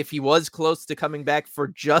than if he was close to coming back for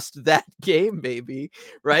just that game, maybe,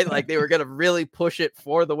 right? Like they were gonna really push it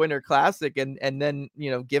for the Winter Classic and then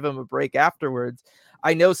give him a break afterwards.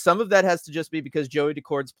 I know some of that has to just be because Joey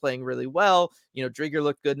Decord's playing really well. Drieger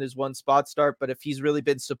looked good in his one spot start, but if he's really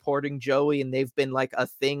been supporting Joey and they've been like a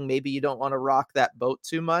thing, maybe you don't want to rock that boat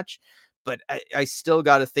too much. But I still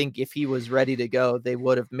got to think if he was ready to go, they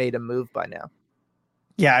would have made a move by now.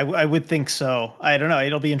 Yeah, I would think so. I don't know.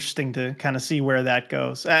 It'll be interesting to kind of see where that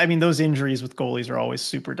goes. I mean, those injuries with goalies are always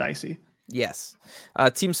super dicey. Yes.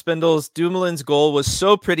 Team Spindles, Dumoulin's goal was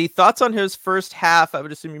so pretty. Thoughts on his first half? I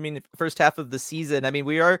would assume you mean the first half of the season. I mean,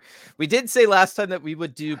 we did say last time that we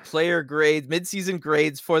would do player grades, mid-season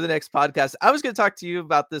grades for the next podcast. I was going to talk to you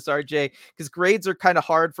about this, RJ, because grades are kind of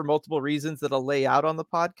hard for multiple reasons that I'll lay out on the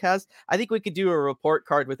podcast. I think we could do a report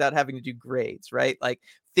card without having to do grades, right? Like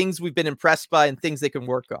things we've been impressed by and things they can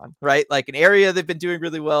work on, right? Like an area they've been doing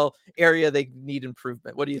really well, area they need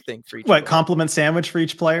improvement. What do you think for each? What, compliment sandwich for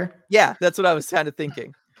each player? Yeah, that's what I was kind of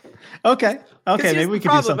thinking. Okay, maybe we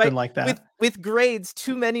could do something like that. With grades,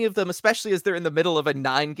 too many of them, especially as they're in the middle of a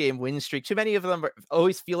 9-game win streak, too many of them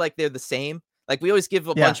always feel like they're the same. Like we always give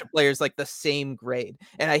a bunch of players like the same grade,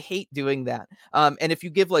 and I hate doing that. And if you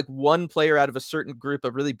give like one player out of a certain group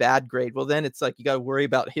a really bad grade, well, then it's like you got to worry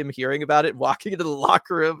about him hearing about it, walking into the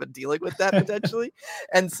locker room and dealing with that potentially.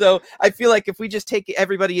 And so I feel like if we just take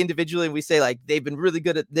everybody individually and we say like they've been really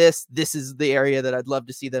good at this is the area that I'd love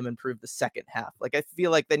to see them improve the second half. Like I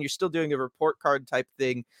feel like then you're still doing a report card type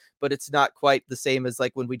thing, but it's not quite the same as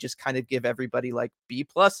like when we just kind of give everybody like B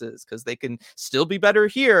pluses because they can still be better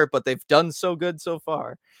here, but they've done so good so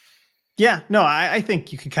far. Yeah, no, I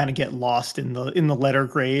think you can kind of get lost in the letter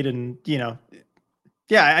grade, and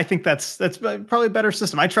I think that's probably a better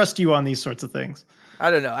system. I trust you on these sorts of things.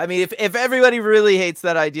 I don't know. I mean, if everybody really hates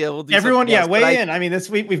that idea, we'll do everyone. Yeah, weigh in. I mean,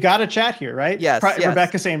 we've got a chat here, right? Yes, yes.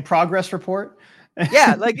 Rebecca saying progress report.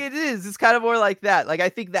 Yeah, like it is. It's kind of more like that. Like I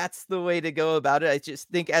think that's the way to go about it. I just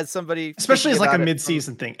think as somebody, especially as like a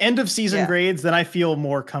mid-season thing, end of season grades, then I feel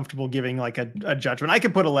more comfortable giving like a judgment. I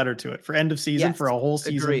could put a letter to it for end of season for a whole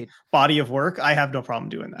season body of work. I have no problem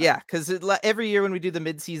doing that. Yeah, because every year when we do the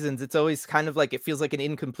mid seasons, it's always kind of like it feels like an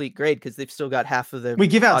incomplete grade because they've still got half of their. We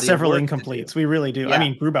give out several incompletes. We really do. Yeah. I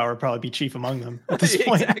mean, Grubauer would probably be chief among them at this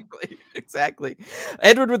point. Exactly.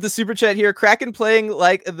 Edward with the super chat here. Kraken playing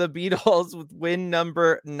like the Beatles with win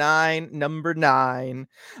number 9. Am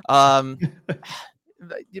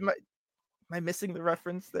I missing the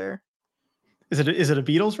reference there? Is it a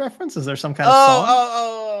Beatles reference? Is there some kind of song?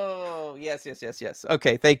 Oh, yes.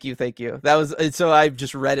 Okay, thank you. That was so I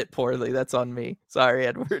just read it poorly. That's on me. Sorry,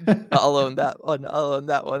 Edward. I'll own that one.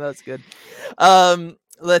 That's good.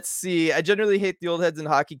 Let's see. I generally hate the old heads in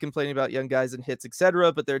hockey complaining about young guys and hits,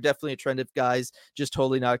 etc. But there are definitely a trend of guys just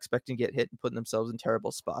totally not expecting to get hit and putting themselves in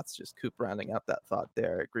terrible spots. Just Coop rounding out that thought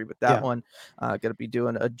there. I agree with that one. Going to be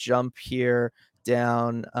doing a jump here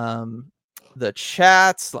down the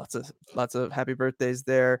chats. Lots of happy birthdays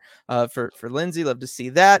there for Lindsay. Love to see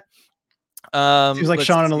that. Seems like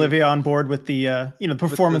Sean and Olivia on board with the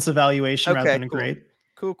performance evaluation rather than a grade.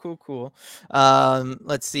 Cool.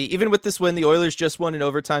 Let's see. Even with this win, the Oilers just won in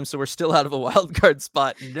overtime, so we're still out of a wild card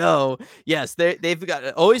spot. No. Yes, they've got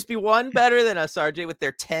to always be one better than us, RJ, with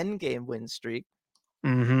their 10-game win streak.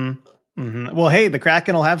 Well, hey, the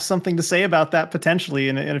Kraken will have something to say about that potentially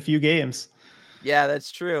in a few games. Yeah,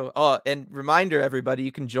 that's true. Oh, and reminder, everybody,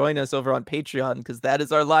 you can join us over on Patreon because that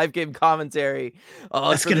is our live game commentary. Oh,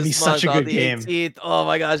 it's going to be such a good game. 18th. Oh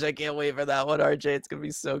my gosh, I can't wait for that one, RJ. It's going to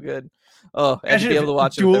be so good. Oh, and to be able to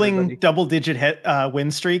watch dueling double-digit win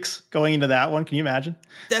streaks going into that one. Can you imagine?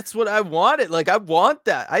 That's what I wanted. Like, I want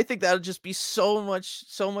that. I think that'll just be so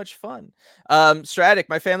much fun. Stratic,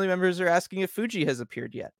 my family members are asking if Fuji has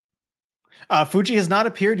appeared yet. Fuji has not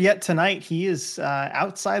appeared yet tonight. He is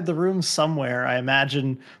outside the room somewhere, I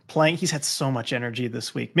imagine, playing. He's had so much energy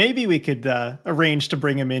this week. Maybe we could arrange to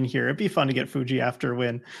bring him in here. It'd be fun to get Fuji after a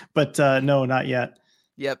win, but no, not yet.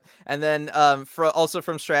 Yep. And then also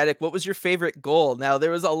from Stratic, what was your favorite goal? Now,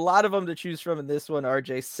 there was a lot of them to choose from in this one,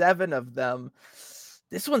 RJ. 7 of them.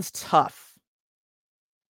 This one's tough.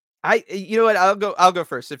 You know what? I'll go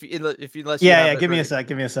first. If you give me a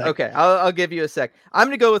sec. Okay, I'll give you a sec. I'm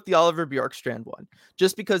gonna go with the Oliver Bjorkstrand one,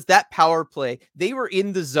 just because that power play, they were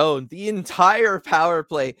in the zone the entire power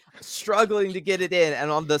play, struggling to get it in,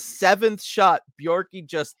 and on the 7th shot, Bjorky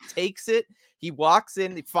just takes it. He walks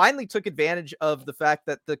in, he finally took advantage of the fact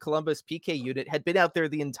that the Columbus PK unit had been out there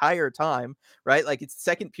the entire time, right? Like it's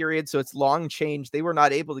second period, so it's long change. They were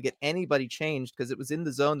not able to get anybody changed because it was in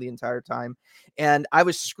the zone the entire time. And I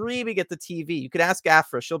was screaming at the TV. You could ask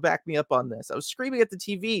Afra, she'll back me up on this. I was screaming at the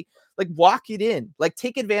TV, like walk it in, like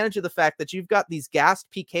take advantage of the fact that you've got these gassed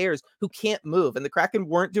PKers who can't move, and the Kraken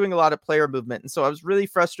weren't doing a lot of player movement. And so I was really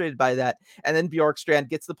frustrated by that. And then Bjorkstrand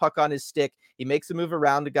gets the puck on his stick. He makes a move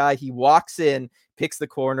around the guy. He walks in, picks the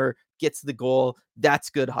corner, gets the goal.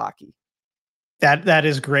 That's good hockey. That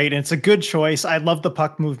is great. And it's a good choice. I love the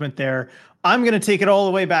puck movement there. I'm going to take it all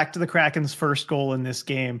the way back to the Kraken's first goal in this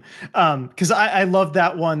game. Because I love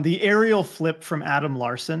that one. The aerial flip from Adam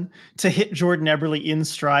Larson to hit Jordan Eberle in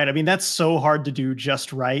stride. I mean, that's so hard to do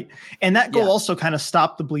just right. And that goal also kind of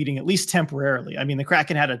stopped the bleeding, at least temporarily. I mean, the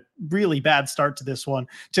Kraken had a really bad start to this one.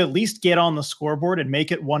 To at least get on the scoreboard and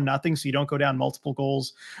make it 1-0 so you don't go down multiple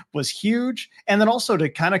goals was huge. And then also to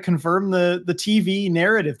kind of confirm the TV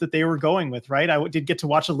narrative that they were going with, right? I did get to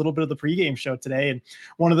watch a little bit of the pregame show today. And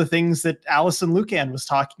one of the things that Allison Lucan was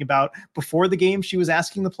talking about before the game, she was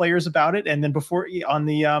asking the players about it. And then before on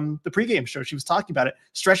the pregame show, she was talking about it,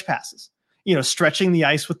 stretch passes, stretching the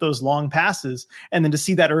ice with those long passes. And then to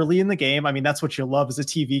see that early in the game, I mean, that's what you love as a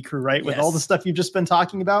TV crew, right? With all the stuff you've just been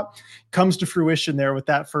talking about comes to fruition there with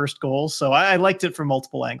that first goal. So I liked it from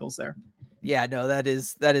multiple angles there. Yeah, no, that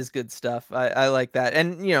is good stuff. I like that.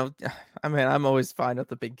 And, I mean, I'm always fine with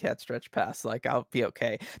the big cat stretch pass. Like, I'll be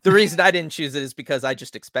okay. The reason I didn't choose it is because I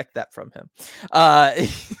just expect that from him.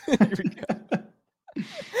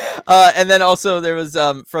 And then also there was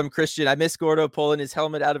from Christian, I miss Gordo pulling his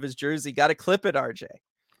helmet out of his jersey. Got to clip it, RJ.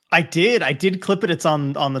 I did clip it. It's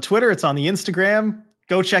on the Twitter. It's on the Instagram.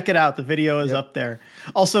 Go check it out. The video is up there.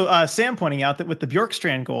 Also, Sam pointing out that with the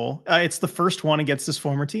Bjorkstrand goal, it's the first one against his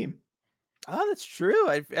former team. Oh, that's true.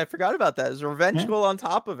 I forgot about that. It's a revenge goal on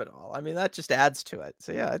top of it all. I mean, that just adds to it.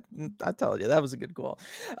 So yeah, I told you that was a good goal.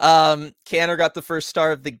 Canner got the first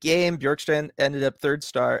star of the game. Bjorkstrand ended up third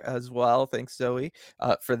star as well. Thanks, Zoe,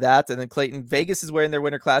 for that. And then Clayton, Vegas is wearing their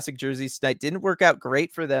Winter Classic jerseys tonight. Didn't work out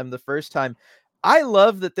great for them the first time. I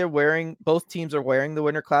love that both teams are wearing the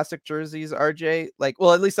Winter Classic jerseys, RJ. Like,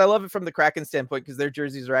 well, at least I love it from the Kraken standpoint because their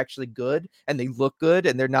jerseys are actually good and they look good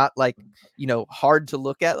and they're not like, hard to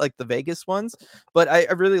look at like the Vegas ones. But I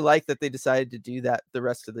really like that they decided to do that the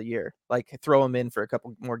rest of the year, like throw them in for a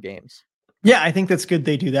couple more games. Yeah, I think that's good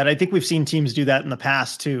they do that. I think we've seen teams do that in the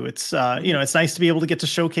past too. It's it's nice to be able to get to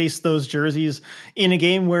showcase those jerseys in a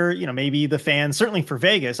game where, maybe the fans, certainly for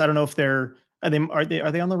Vegas, I don't know if are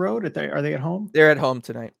they on the road? Are they at home? They're at home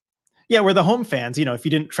tonight. Yeah, we're the home fans, if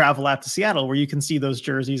you didn't travel out to Seattle where you can see those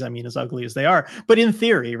jerseys, I mean, as ugly as they are, but in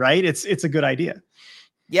theory, right? It's a good idea.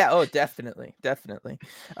 Yeah, oh, definitely.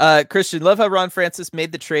 Christian, love how Ron Francis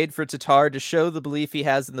made the trade for Tatar to show the belief he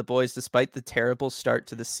has in the boys despite the terrible start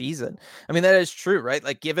to the season. I mean, that is true, right?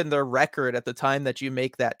 Like, given their record at the time that you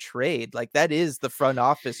make that trade, like that is the front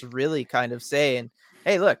office really kind of saying,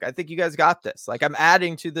 hey, look, I think you guys got this. Like, I'm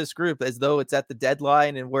adding to this group as though it's at the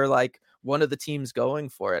deadline and we're like one of the teams going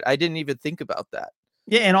for it. I didn't even think about that.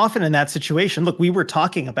 Yeah, and often in that situation, look, we were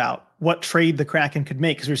talking about what trade the Kraken could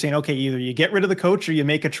make because we were saying, okay, either you get rid of the coach or you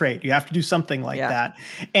make a trade. You have to do something like that.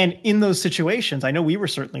 And in those situations, I know we were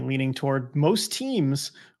certainly leaning toward most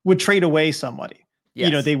teams would trade away somebody.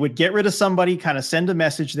 Yes. They would get rid of somebody, kind of send a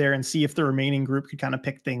message there and see if the remaining group could kind of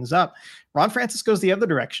pick things up. Ron Francis goes the other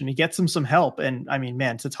direction. He gets him some help. And I mean,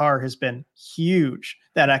 man, Tatar has been huge,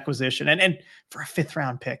 that acquisition. And for a 5th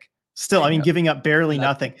round pick, still, I mean, giving up barely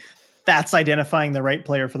nothing. That's identifying the right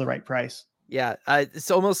player for the right price. Yeah, it's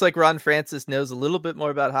almost like Ron Francis knows a little bit more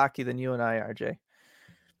about hockey than you and I, RJ.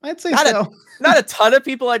 I'd say so. Not a ton of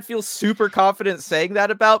people I'd feel super confident saying that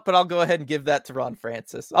about, but I'll go ahead and give that to Ron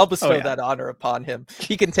Francis. I'll bestow that honor upon him.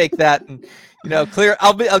 He can take that and clear.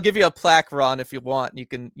 I'll give you a plaque, Ron, if you want. You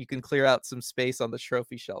can clear out some space on the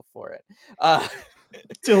trophy shelf for it.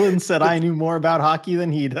 Dylan said I knew more about hockey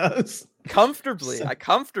than he does. Comfortably. I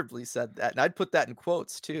comfortably said that. And I'd put that in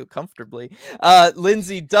quotes too, comfortably.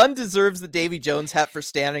 Lindsay, Dunn deserves the Davy Jones hat for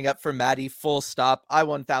standing up for Maddie, full stop. I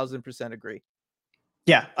 1000% agree.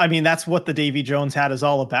 Yeah, I mean, that's what the Davy Jones hat is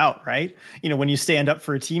all about, right? When you stand up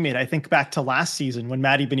for a teammate. I think back to last season when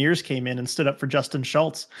Matty Beniers came in and stood up for Justin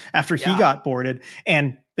Schultz after he got boarded,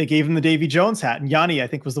 and they gave him the Davy Jones hat. And Yanni, I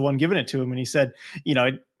think, was the one giving it to him. And he said,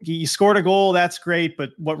 he scored a goal. That's great. But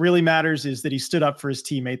what really matters is that he stood up for his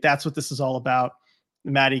teammate. That's what this is all about.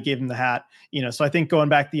 Matty gave him the hat, so I think going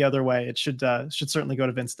back the other way, it should certainly go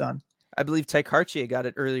to Vince Dunn. I believe Ty Cartier got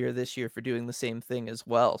it earlier this year for doing the same thing as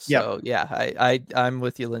well. So I'm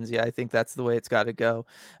with you, Lindsay. I think that's the way it's got to go.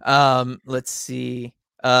 Let's see.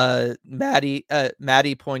 Maddie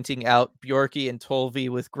pointing out Bjorky and Tolvi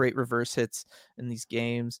with great reverse hits in these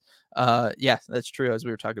games. Yeah, that's true, as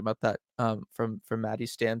we were talking about that from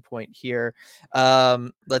Maddie's standpoint here.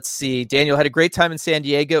 Let's see. Daniel had a great time in San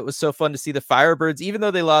Diego. It was so fun to see the Firebirds, even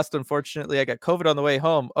though they lost. Unfortunately, I got COVID on the way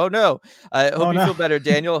home. Oh no. I hope you feel better,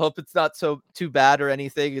 Daniel. Hope it's not too bad or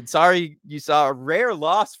anything. And sorry you saw a rare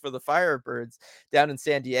loss for the Firebirds down in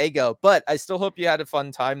San Diego, but I still hope you had a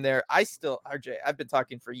fun time there. RJ, I've been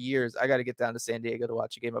talking for years. I got to get down to San Diego to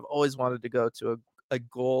watch a game. I've always wanted to go to a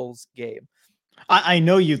goals game. I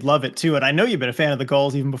know you'd love it too. And I know you've been a fan of the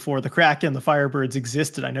Gulls even before the Kraken, the Firebirds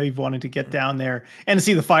existed. I know you've wanted to get down there and to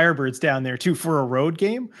see the Firebirds down there too for a road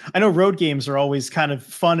game. I know road games are always kind of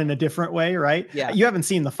fun in a different way, right? Yeah. You haven't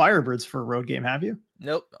seen the Firebirds for a road game, have you?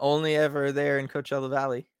 Nope. Only ever there in Coachella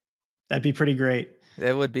Valley. That'd be pretty great.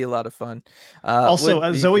 It would be a lot of fun.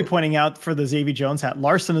 Also, Zoe pointing out for the Xavier Jones hat,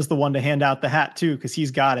 Larson is the one to hand out the hat too, because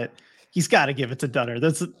he's got it. He's got to give it to Dunner.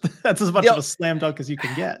 That's as much of a slam dunk as you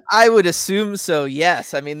can get. I would assume so,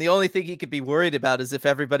 yes. I mean, the only thing he could be worried about is if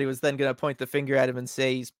everybody was then going to point the finger at him and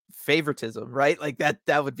say he's favoritism, right? Like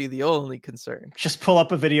that would be the only concern. Just pull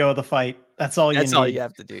up a video of the fight. That's all you need. That's all you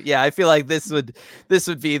have to do. Yeah, I feel like this would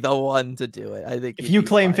be the one to do it. I think if you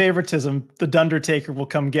claim favoritism, the Dundertaker will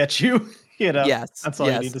come get you. You know, yes, that's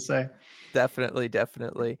all you need to say. Definitely.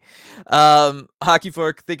 Hockey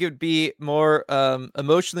Fork, think it would be more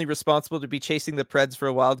emotionally responsible to be chasing the Preds for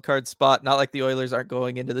a wild card spot, not like the Oilers aren't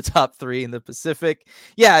going into the top 3 in the Pacific.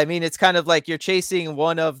 Yeah, I mean, it's kind of like you're chasing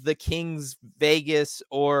one of the Kings, Vegas,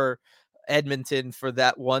 or Edmonton for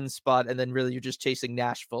that one spot, and then really you're just chasing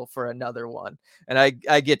Nashville for another one. And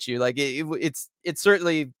I get you. Like it's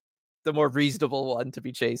certainly the more reasonable one to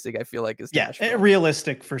be chasing, I feel like, is Nashville.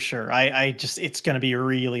 Realistic for sure. I just, it's going to be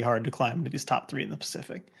really hard to climb to these top 3 in the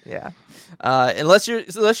Pacific. Yeah. Unless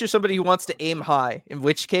you're somebody who wants to aim high, in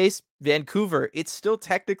which case Vancouver, it's still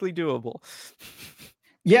technically doable.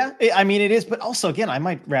 Yeah, I mean it is, but also again, I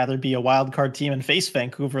might rather be a wild card team and face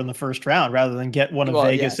Vancouver in the first round rather than get one of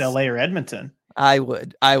Vegas, LA, or Edmonton. I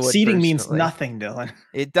would. Seeding means nothing, Dylan.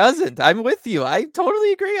 It doesn't. I'm with you. I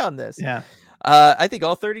totally agree on this. Yeah. I think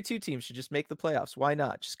all 32 teams should just make the playoffs. Why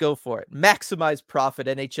not? Just go for it. Maximize profit,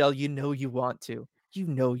 NHL. You know you want to.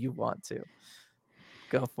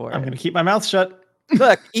 Go for it. I'm going to keep my mouth shut.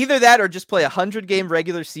 Look, either that or just play 100-game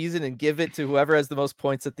regular season and give it to whoever has the most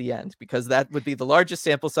points at the end, because that would be the largest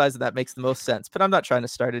sample size and that makes the most sense. But I'm not trying to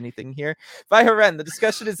start anything here. Vaiharen, the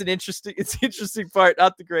discussion is interesting part,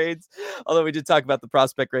 not the grades. Although we did talk about the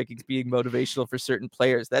prospect rankings being motivational for certain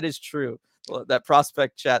players. That is true. Well, that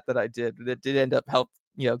prospect chat that I did end up help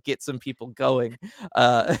get some people going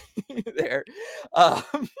there.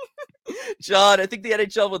 John, I think the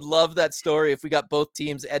NHL would love that story if we got both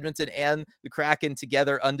teams, Edmonton and the Kraken,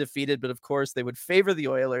 together undefeated, but of course they would favor the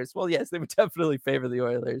Oilers. Well, yes, they would definitely favor the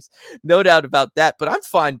Oilers. No doubt about that, but I'm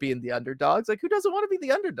fine being the underdogs. Like, who doesn't want to be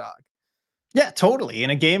the underdog? Yeah, totally. In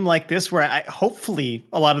a game like this where hopefully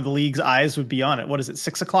a lot of the league's eyes would be on it. What is it,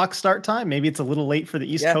 6:00 start time? Maybe it's a little late for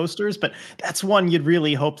the East Coasters, but that's one you'd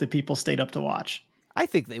really hope that people stayed up to watch. I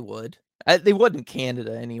think they would. They would in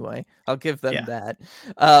Canada anyway. I'll give them that.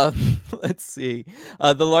 Let's see.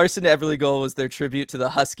 The Larson Everly goal was their tribute to the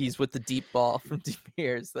Huskies with the deep ball from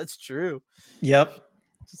Demers. That's true. Yep.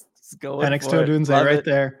 Going Penix Dunze right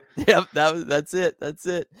there. Yep, that's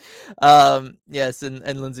it. Yes,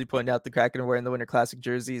 and Lindsay pointed out the Kraken are wearing the Winter Classic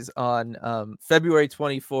jerseys on February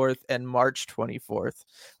 24th and March 24th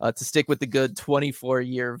to stick with the good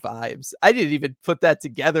 24-year vibes. I didn't even put that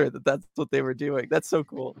together that's what they were doing. That's so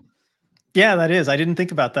cool. Yeah, that is. I didn't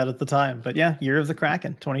think about that at the time, but yeah, Year of the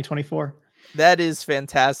Kraken 2024. That is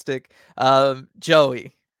fantastic.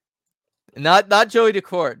 Joey, not Joey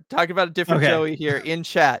DeCord. Talking about a different Joey here in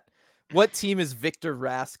chat. What team is Victor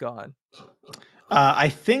Rask on? I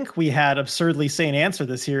think we had Absurdly Sane answer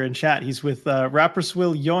this here in chat. He's with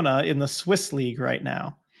Rapperswil Jona in the Swiss League right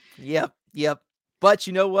now. Yep. But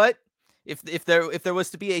you know what? If there was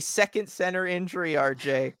to be a second center injury,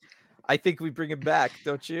 RJ, I think we bring him back,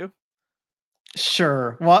 don't you?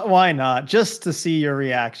 Sure. Why not? Just to see your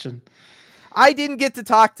reaction. I didn't get to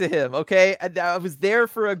talk to him, okay? I was there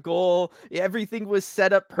for a goal. Everything was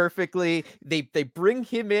set up perfectly. They bring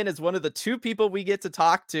him in as one of the 2 people we get to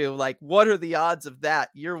talk to. Like, what are the odds of that?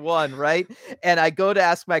 Year 1, right? And I go to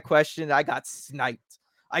ask my question. I got sniped.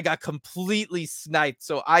 I got completely sniped.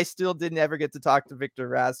 So I still didn't ever get to talk to Victor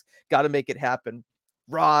Rask. Got to make it happen.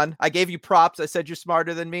 Ron, I gave you props. I said you're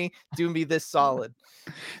smarter than me. Do me this solid.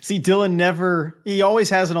 See, Dylan he always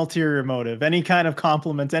has an ulterior motive. Any kind of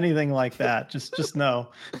compliment, anything like that. Just know.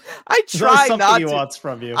 I try not he to. wants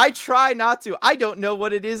from you. I try not to. I don't know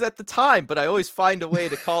what it is at the time, but I always find a way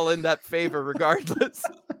to call in that favor regardless.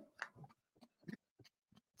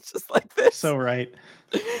 Just like this. So right.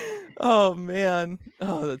 Oh man.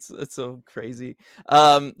 Oh, that's so crazy.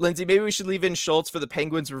 Lindsay, maybe we should leave in Schultz for the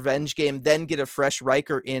Penguins revenge game, then get a fresh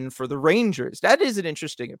Riker in for the Rangers. That is an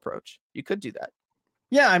interesting approach. You could do that.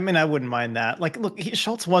 Yeah, I mean, I wouldn't mind that. Like, look,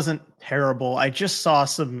 Schultz wasn't terrible. I just saw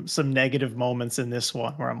some negative moments in this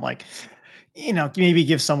one where I'm like, maybe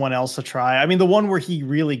give someone else a try. I mean, the one where he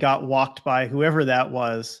really got walked by whoever that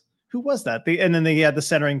was. Who was that? And then they had the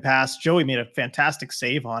centering pass. Joey made a fantastic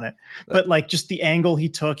save on it, but like just the angle he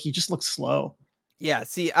took, he just looked slow. Yeah,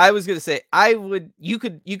 see, I was gonna say you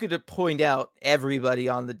could point out everybody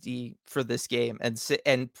on the D for this game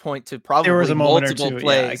and point to probably there was a moment multiple or two.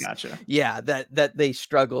 plays. Yeah, I gotcha. Yeah, that they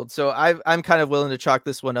struggled. So I'm kind of willing to chalk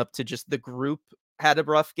this one up to just the group had a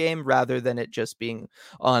rough game rather than it just being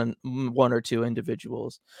on one or two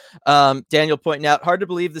individuals. Daniel pointing out, hard to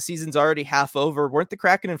believe the season's already half over. Weren't the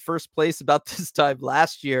Kraken in first place about this time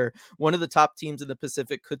last year? One of the top teams in the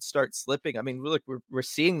Pacific could start slipping. I mean, look, we're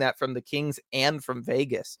seeing that from the Kings and from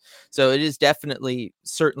Vegas. So it is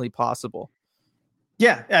certainly possible.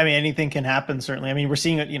 Yeah, I mean, anything can happen, certainly. I mean, we're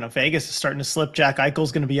seeing it, Vegas is starting to slip. Jack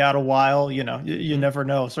Eichel's going to be out a while. You never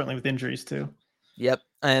know, certainly with injuries too. Yep.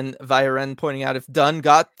 And Viren pointing out, if Dunn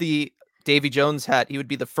got the Davy Jones hat, he would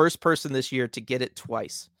be the first person this year to get it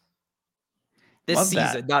twice. This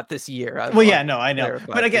season, not this year. I know.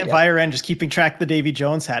 But again, Viren just keeping track of the Davy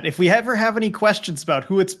Jones hat. If we ever have any questions about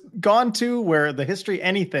who it's gone to, where the history,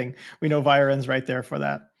 anything, we know Viren's right there for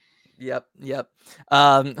that. Yep.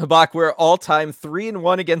 Habak, we're all-time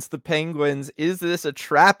 3-1 against the Penguins. Is this a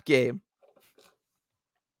trap game?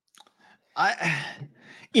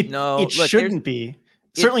 It shouldn't be.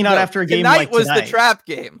 Certainly not after a game like tonight. Tonight was the trap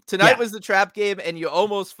game. Tonight was the trap game, and you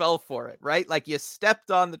almost fell for it, right? Like you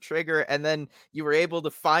stepped on the trigger, and then you were able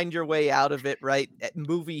to find your way out of it, right?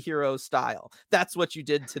 Movie hero style. That's what you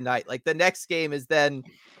did tonight. Like the next game is then,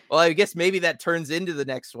 well, I guess maybe that turns into the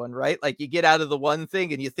next one, right? Like you get out of the one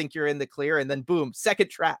thing, and you think you're in the clear, and then boom, second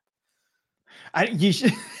trap.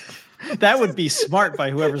 That would be smart by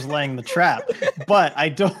whoever's laying the trap, but I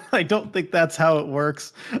don't think that's how it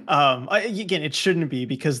works. Again, it shouldn't be,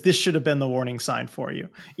 because this should have been the warning sign for you.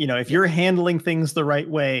 If you're handling things the right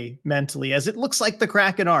way mentally, as it looks like the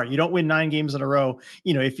Kraken are, you don't win 9 games in a row.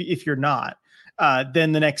 If you're not,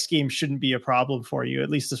 then the next game shouldn't be a problem for you, at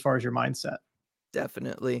least as far as your mindset.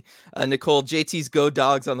 Definitely. Nicole, JT's Go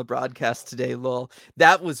Dogs on the broadcast today, lol.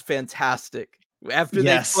 That was fantastic. After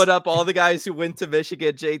they put up all the guys who went to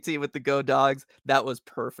Michigan, JT with the Go Dogs, that was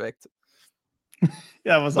perfect.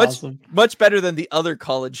 That was awesome. Much better than the other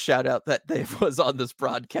college shout out that was on this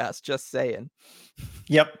broadcast. Just saying.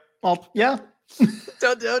 Yep. Yeah.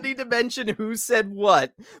 Don't need to mention who said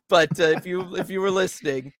what, but if you were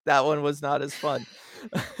listening, that one was not as fun.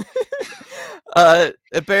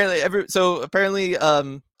 Apparently,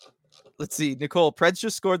 let's see. Nicole, Preds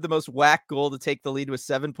just scored the most whack goal to take the lead with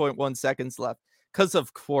 7.1 seconds left. Because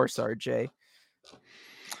of course, RJ.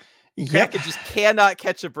 Kraken just cannot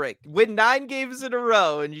catch a break. Win 9 games in a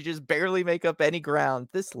row, and you just barely make up any ground.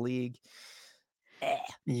 This league.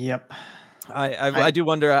 Yep. I do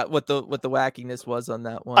wonder what the wackiness was on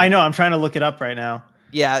that one. I know. I'm trying to look it up right now.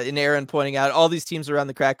 Yeah, and Aaron pointing out all these teams around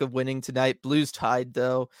the crack of winning tonight. Blues tied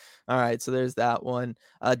though. All right, so there's that one.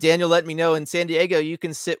 Daniel, let me know in San Diego you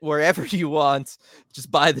can sit wherever you want.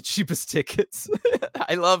 Just buy the cheapest tickets.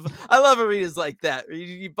 I love arenas like that.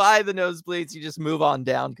 You buy the nosebleeds, you just move on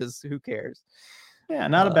down because who cares? Yeah,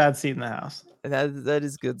 not a bad seat in the house. And that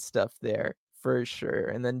is good stuff there for sure.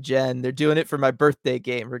 And then Jen, they're doing it for my birthday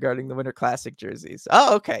game regarding the Winter Classic jerseys.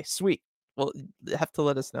 Oh, okay, sweet. Well, you have to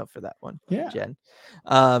let us know for that one, Jen.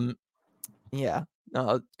 Yeah,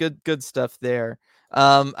 no, good stuff there.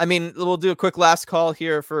 I mean, we'll do a quick last call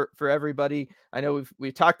here for everybody. I know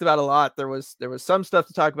we've talked about a lot. There was some stuff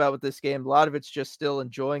to talk about with this game. A lot of it's just still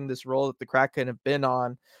enjoying this role that the Kraken have been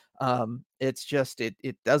on. It's just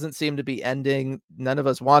it doesn't seem to be ending. None of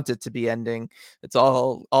us want it to be ending. It's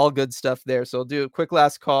all good stuff there. So I'll do a quick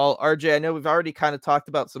last call. RJ, I know we've already kind of talked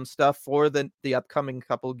about some stuff for the upcoming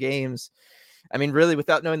couple games. I mean, really,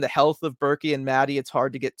 without knowing the health of Berkey and Maddie, it's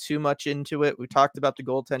hard to get too much into it. We talked about the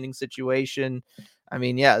goaltending situation. I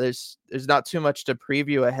mean, yeah, there's not too much to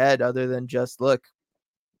preview ahead other than just look,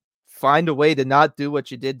 find a way to not do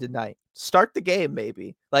what you did tonight. Start the game,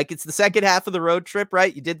 maybe. Like, it's the second half of the road trip,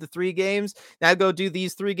 right? You did the 3 games. Now go do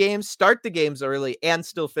these 3 games. Start the games early and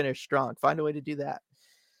still finish strong. Find a way to do that.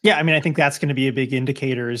 Yeah, I mean, I think that's going to be a big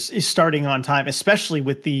indicator is starting on time, especially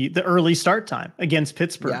with the early start time against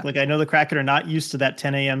Pittsburgh. Yeah. Like, I know the Kraken are not used to that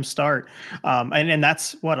 10 a.m. start, and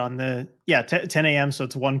that's what on the 10 a.m. So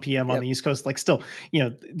it's 1 p.m. on the East Coast. Like, still,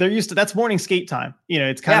 they're used to that's morning skate time.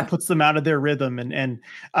 It's kind of puts them out of their rhythm, and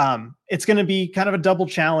it's going to be kind of a double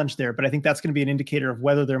challenge there. But I think that's going to be an indicator of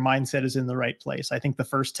whether their mindset is in the right place. I think the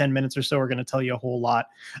first 10 minutes or so are going to tell you a whole lot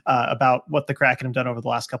about what the Kraken have done over the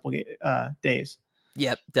last couple days.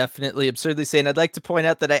 Yep, definitely. Absurdly Sane. I'd like to point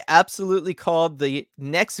out that I absolutely called the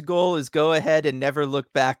next goal is go ahead and never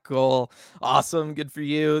look back goal. Awesome. Good for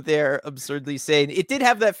you there. Absurdly Sane. It did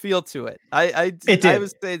have that feel to it. I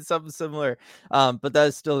was saying something similar. But that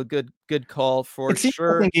is still a good call for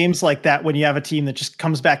sure. In games like that, when you have a team that just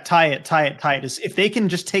comes back, tie it, is if they can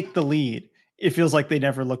just take the lead, it feels like they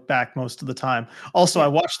never look back most of the time. Also, I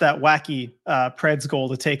watched that wacky Preds goal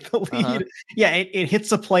to take the lead. Yeah, it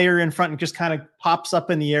hits a player in front and just kind of pops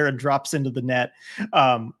up in the air and drops into the net.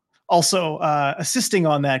 Also, assisting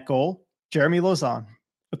on that goal, Jeremy Lauzon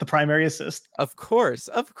with the primary assist. Of course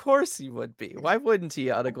he would be. Why wouldn't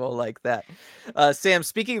he on a goal like that? Sam,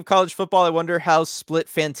 speaking of college football, I wonder how split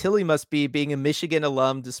Fantilli must be being a Michigan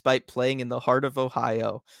alum despite playing in the heart of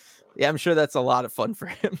Ohio. Yeah, I'm sure that's a lot of fun for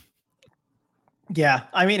him. Yeah,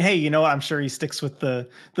 I mean, hey, I'm sure he sticks with the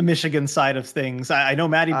Michigan side of things. I know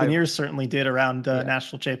Matty Beniers certainly did around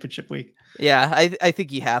National Championship Week. Yeah, I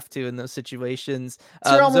think you have to in those situations.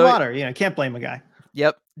 It's your alma mater, can't blame a guy.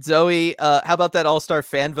 Yep. Zoe, how about that all-star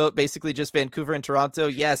fan vote? Basically just Vancouver and Toronto.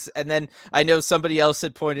 Yes. And then I know somebody else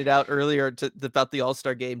had pointed out earlier about the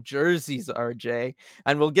all-star game jerseys, RJ,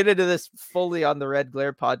 and we'll get into this fully on the Red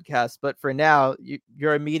Glare podcast. But for now,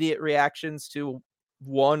 your immediate reactions to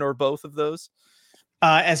one or both of those?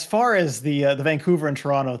 As far as the Vancouver and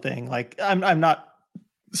Toronto thing, like I'm not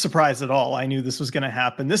surprised at all. I knew this was going to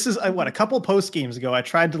happen. This is a couple post games ago. I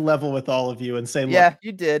tried to level with all of you and say, look,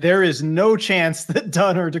 you did. There is no chance that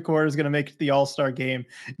Dunn or Decor is going to make it to the All-Star game.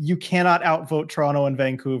 You cannot outvote Toronto and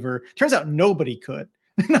Vancouver. Turns out nobody could,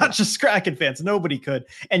 not just Kraken fans. Nobody could.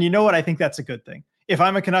 And you know what? I think that's a good thing. If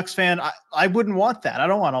I'm a Canucks fan, I wouldn't want that. I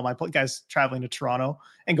don't want all my guys traveling to Toronto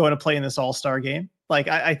and going to play in this All-Star game. Like,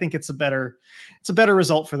 I think it's a better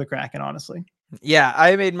result for the Kraken, honestly. Yeah,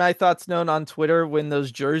 I made my thoughts known on Twitter when those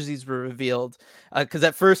jerseys were revealed. Because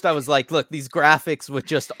at first I was like, look, these graphics with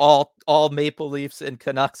just all Maple Leafs and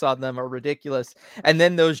Canucks on them are ridiculous. And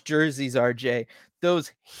then those jerseys, RJ,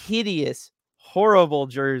 those hideous, horrible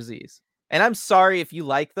jerseys. And I'm sorry if you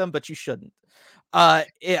like them, but you shouldn't. Out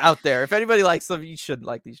there, if anybody likes them, you shouldn't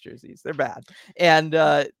like these jerseys. They're bad. And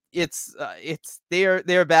they're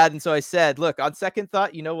bad. And so I said, look, on second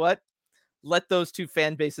thought, you know what? Let those two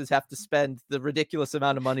fan bases have to spend the ridiculous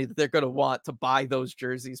amount of money that they're going to want to buy those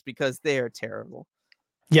jerseys because they are terrible.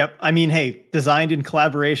 Yep. I mean, hey, designed in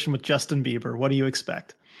collaboration with Justin Bieber. What do you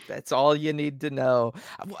expect? That's all you need to know.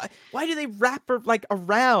 Why do they wrap her like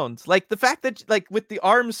around? Like the fact that like with the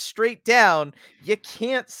arms straight down, you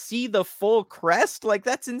can't see the full crest. Like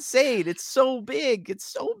that's insane. It's so big.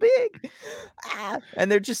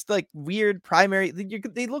 And they're just like weird primary.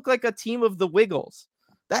 They look like a team of the Wiggles.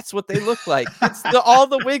 That's what they look like. It's all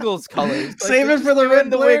the Wiggles colors. Like, save it for the Red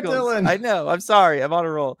Glare, Dylan. I know. I'm sorry. I'm on a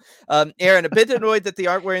roll. Aaron, a bit annoyed that they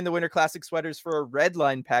aren't wearing the Winter Classic sweaters for a red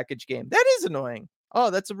line package game. That is annoying. Oh,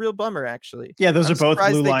 that's a real bummer, actually. Yeah, those are both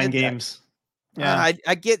blue line games. Yeah,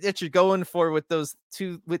 I get that you're going for with those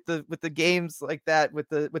two with the games like that with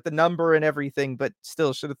the number and everything, but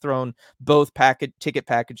still should have thrown both ticket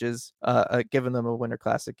packages, given them a Winter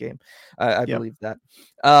Classic game. I believe that.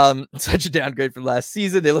 Such a downgrade from last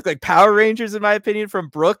season. They look like Power Rangers, in my opinion, from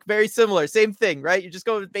Brook. Very similar, same thing, right? You just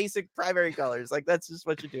go with basic primary colors, like that's just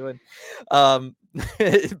what you're doing.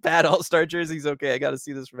 Bad All-Star jerseys. Okay, I got to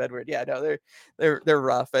see this from Edward. Yeah, no, they're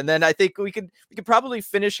rough. And then I think we could probably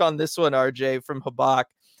finish on this one, RJ. From Habak.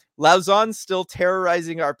 Lauzon's still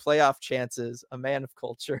terrorizing our playoff chances. A man of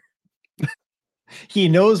culture. He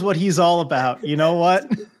knows what he's all about. You know what?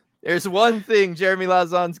 There's one thing Jeremy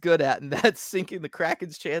Lauzon's good at, and that's sinking the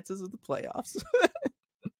Kraken's chances of the playoffs.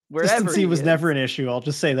 Wherever Consistency was never an issue. I'll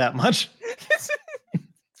just say that much. It's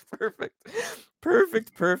perfect.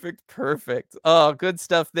 Perfect. Oh, good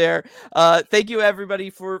stuff there. Thank you everybody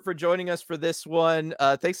for joining us for this one.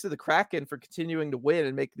 Thanks to the Kraken for continuing to win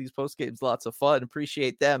and make these post games lots of fun.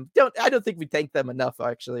 Appreciate them. I don't think we thank them enough,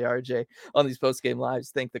 actually, RJ, on these post game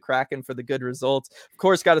lives. Thank the Kraken for the good results. Of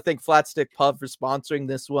course, got to thank Flatstick Pub for sponsoring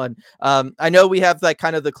this one. I know we have like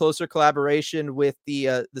kind of the closer collaboration with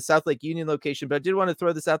the South Lake Union location, but I did want to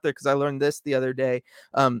throw this out there because I learned this the other day.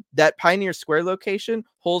 That Pioneer Square location,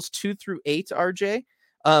 holes 2 through 8, RJ,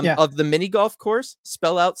 of the mini golf course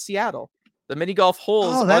spell out Seattle. The mini golf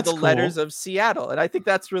holes are the letters of Seattle. And I think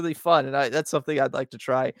that's really fun. And that's something I'd like to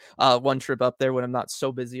try one trip up there when I'm not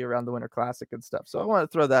so busy around the Winter Classic and stuff. So I want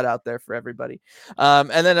to throw that out there for everybody. And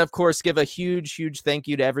then, of course, give a huge thank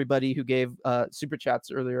you to everybody who gave super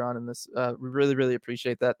chats earlier on in this. We really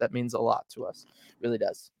appreciate that. That means a lot to us. It really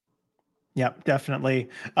does. Yeah, definitely.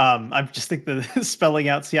 I just think the spelling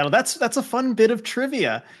out Seattle, that's a fun bit of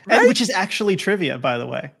trivia, right? And which is actually trivia, by the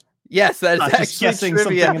way. Yes, that is not actually just guessing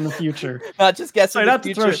trivia. Something in the future. Not just guessing. Sorry, not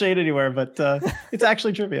to throw shade anywhere, but it's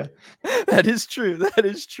actually trivia. That is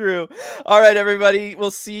true. All right, everybody.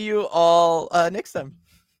 We'll see you all next time.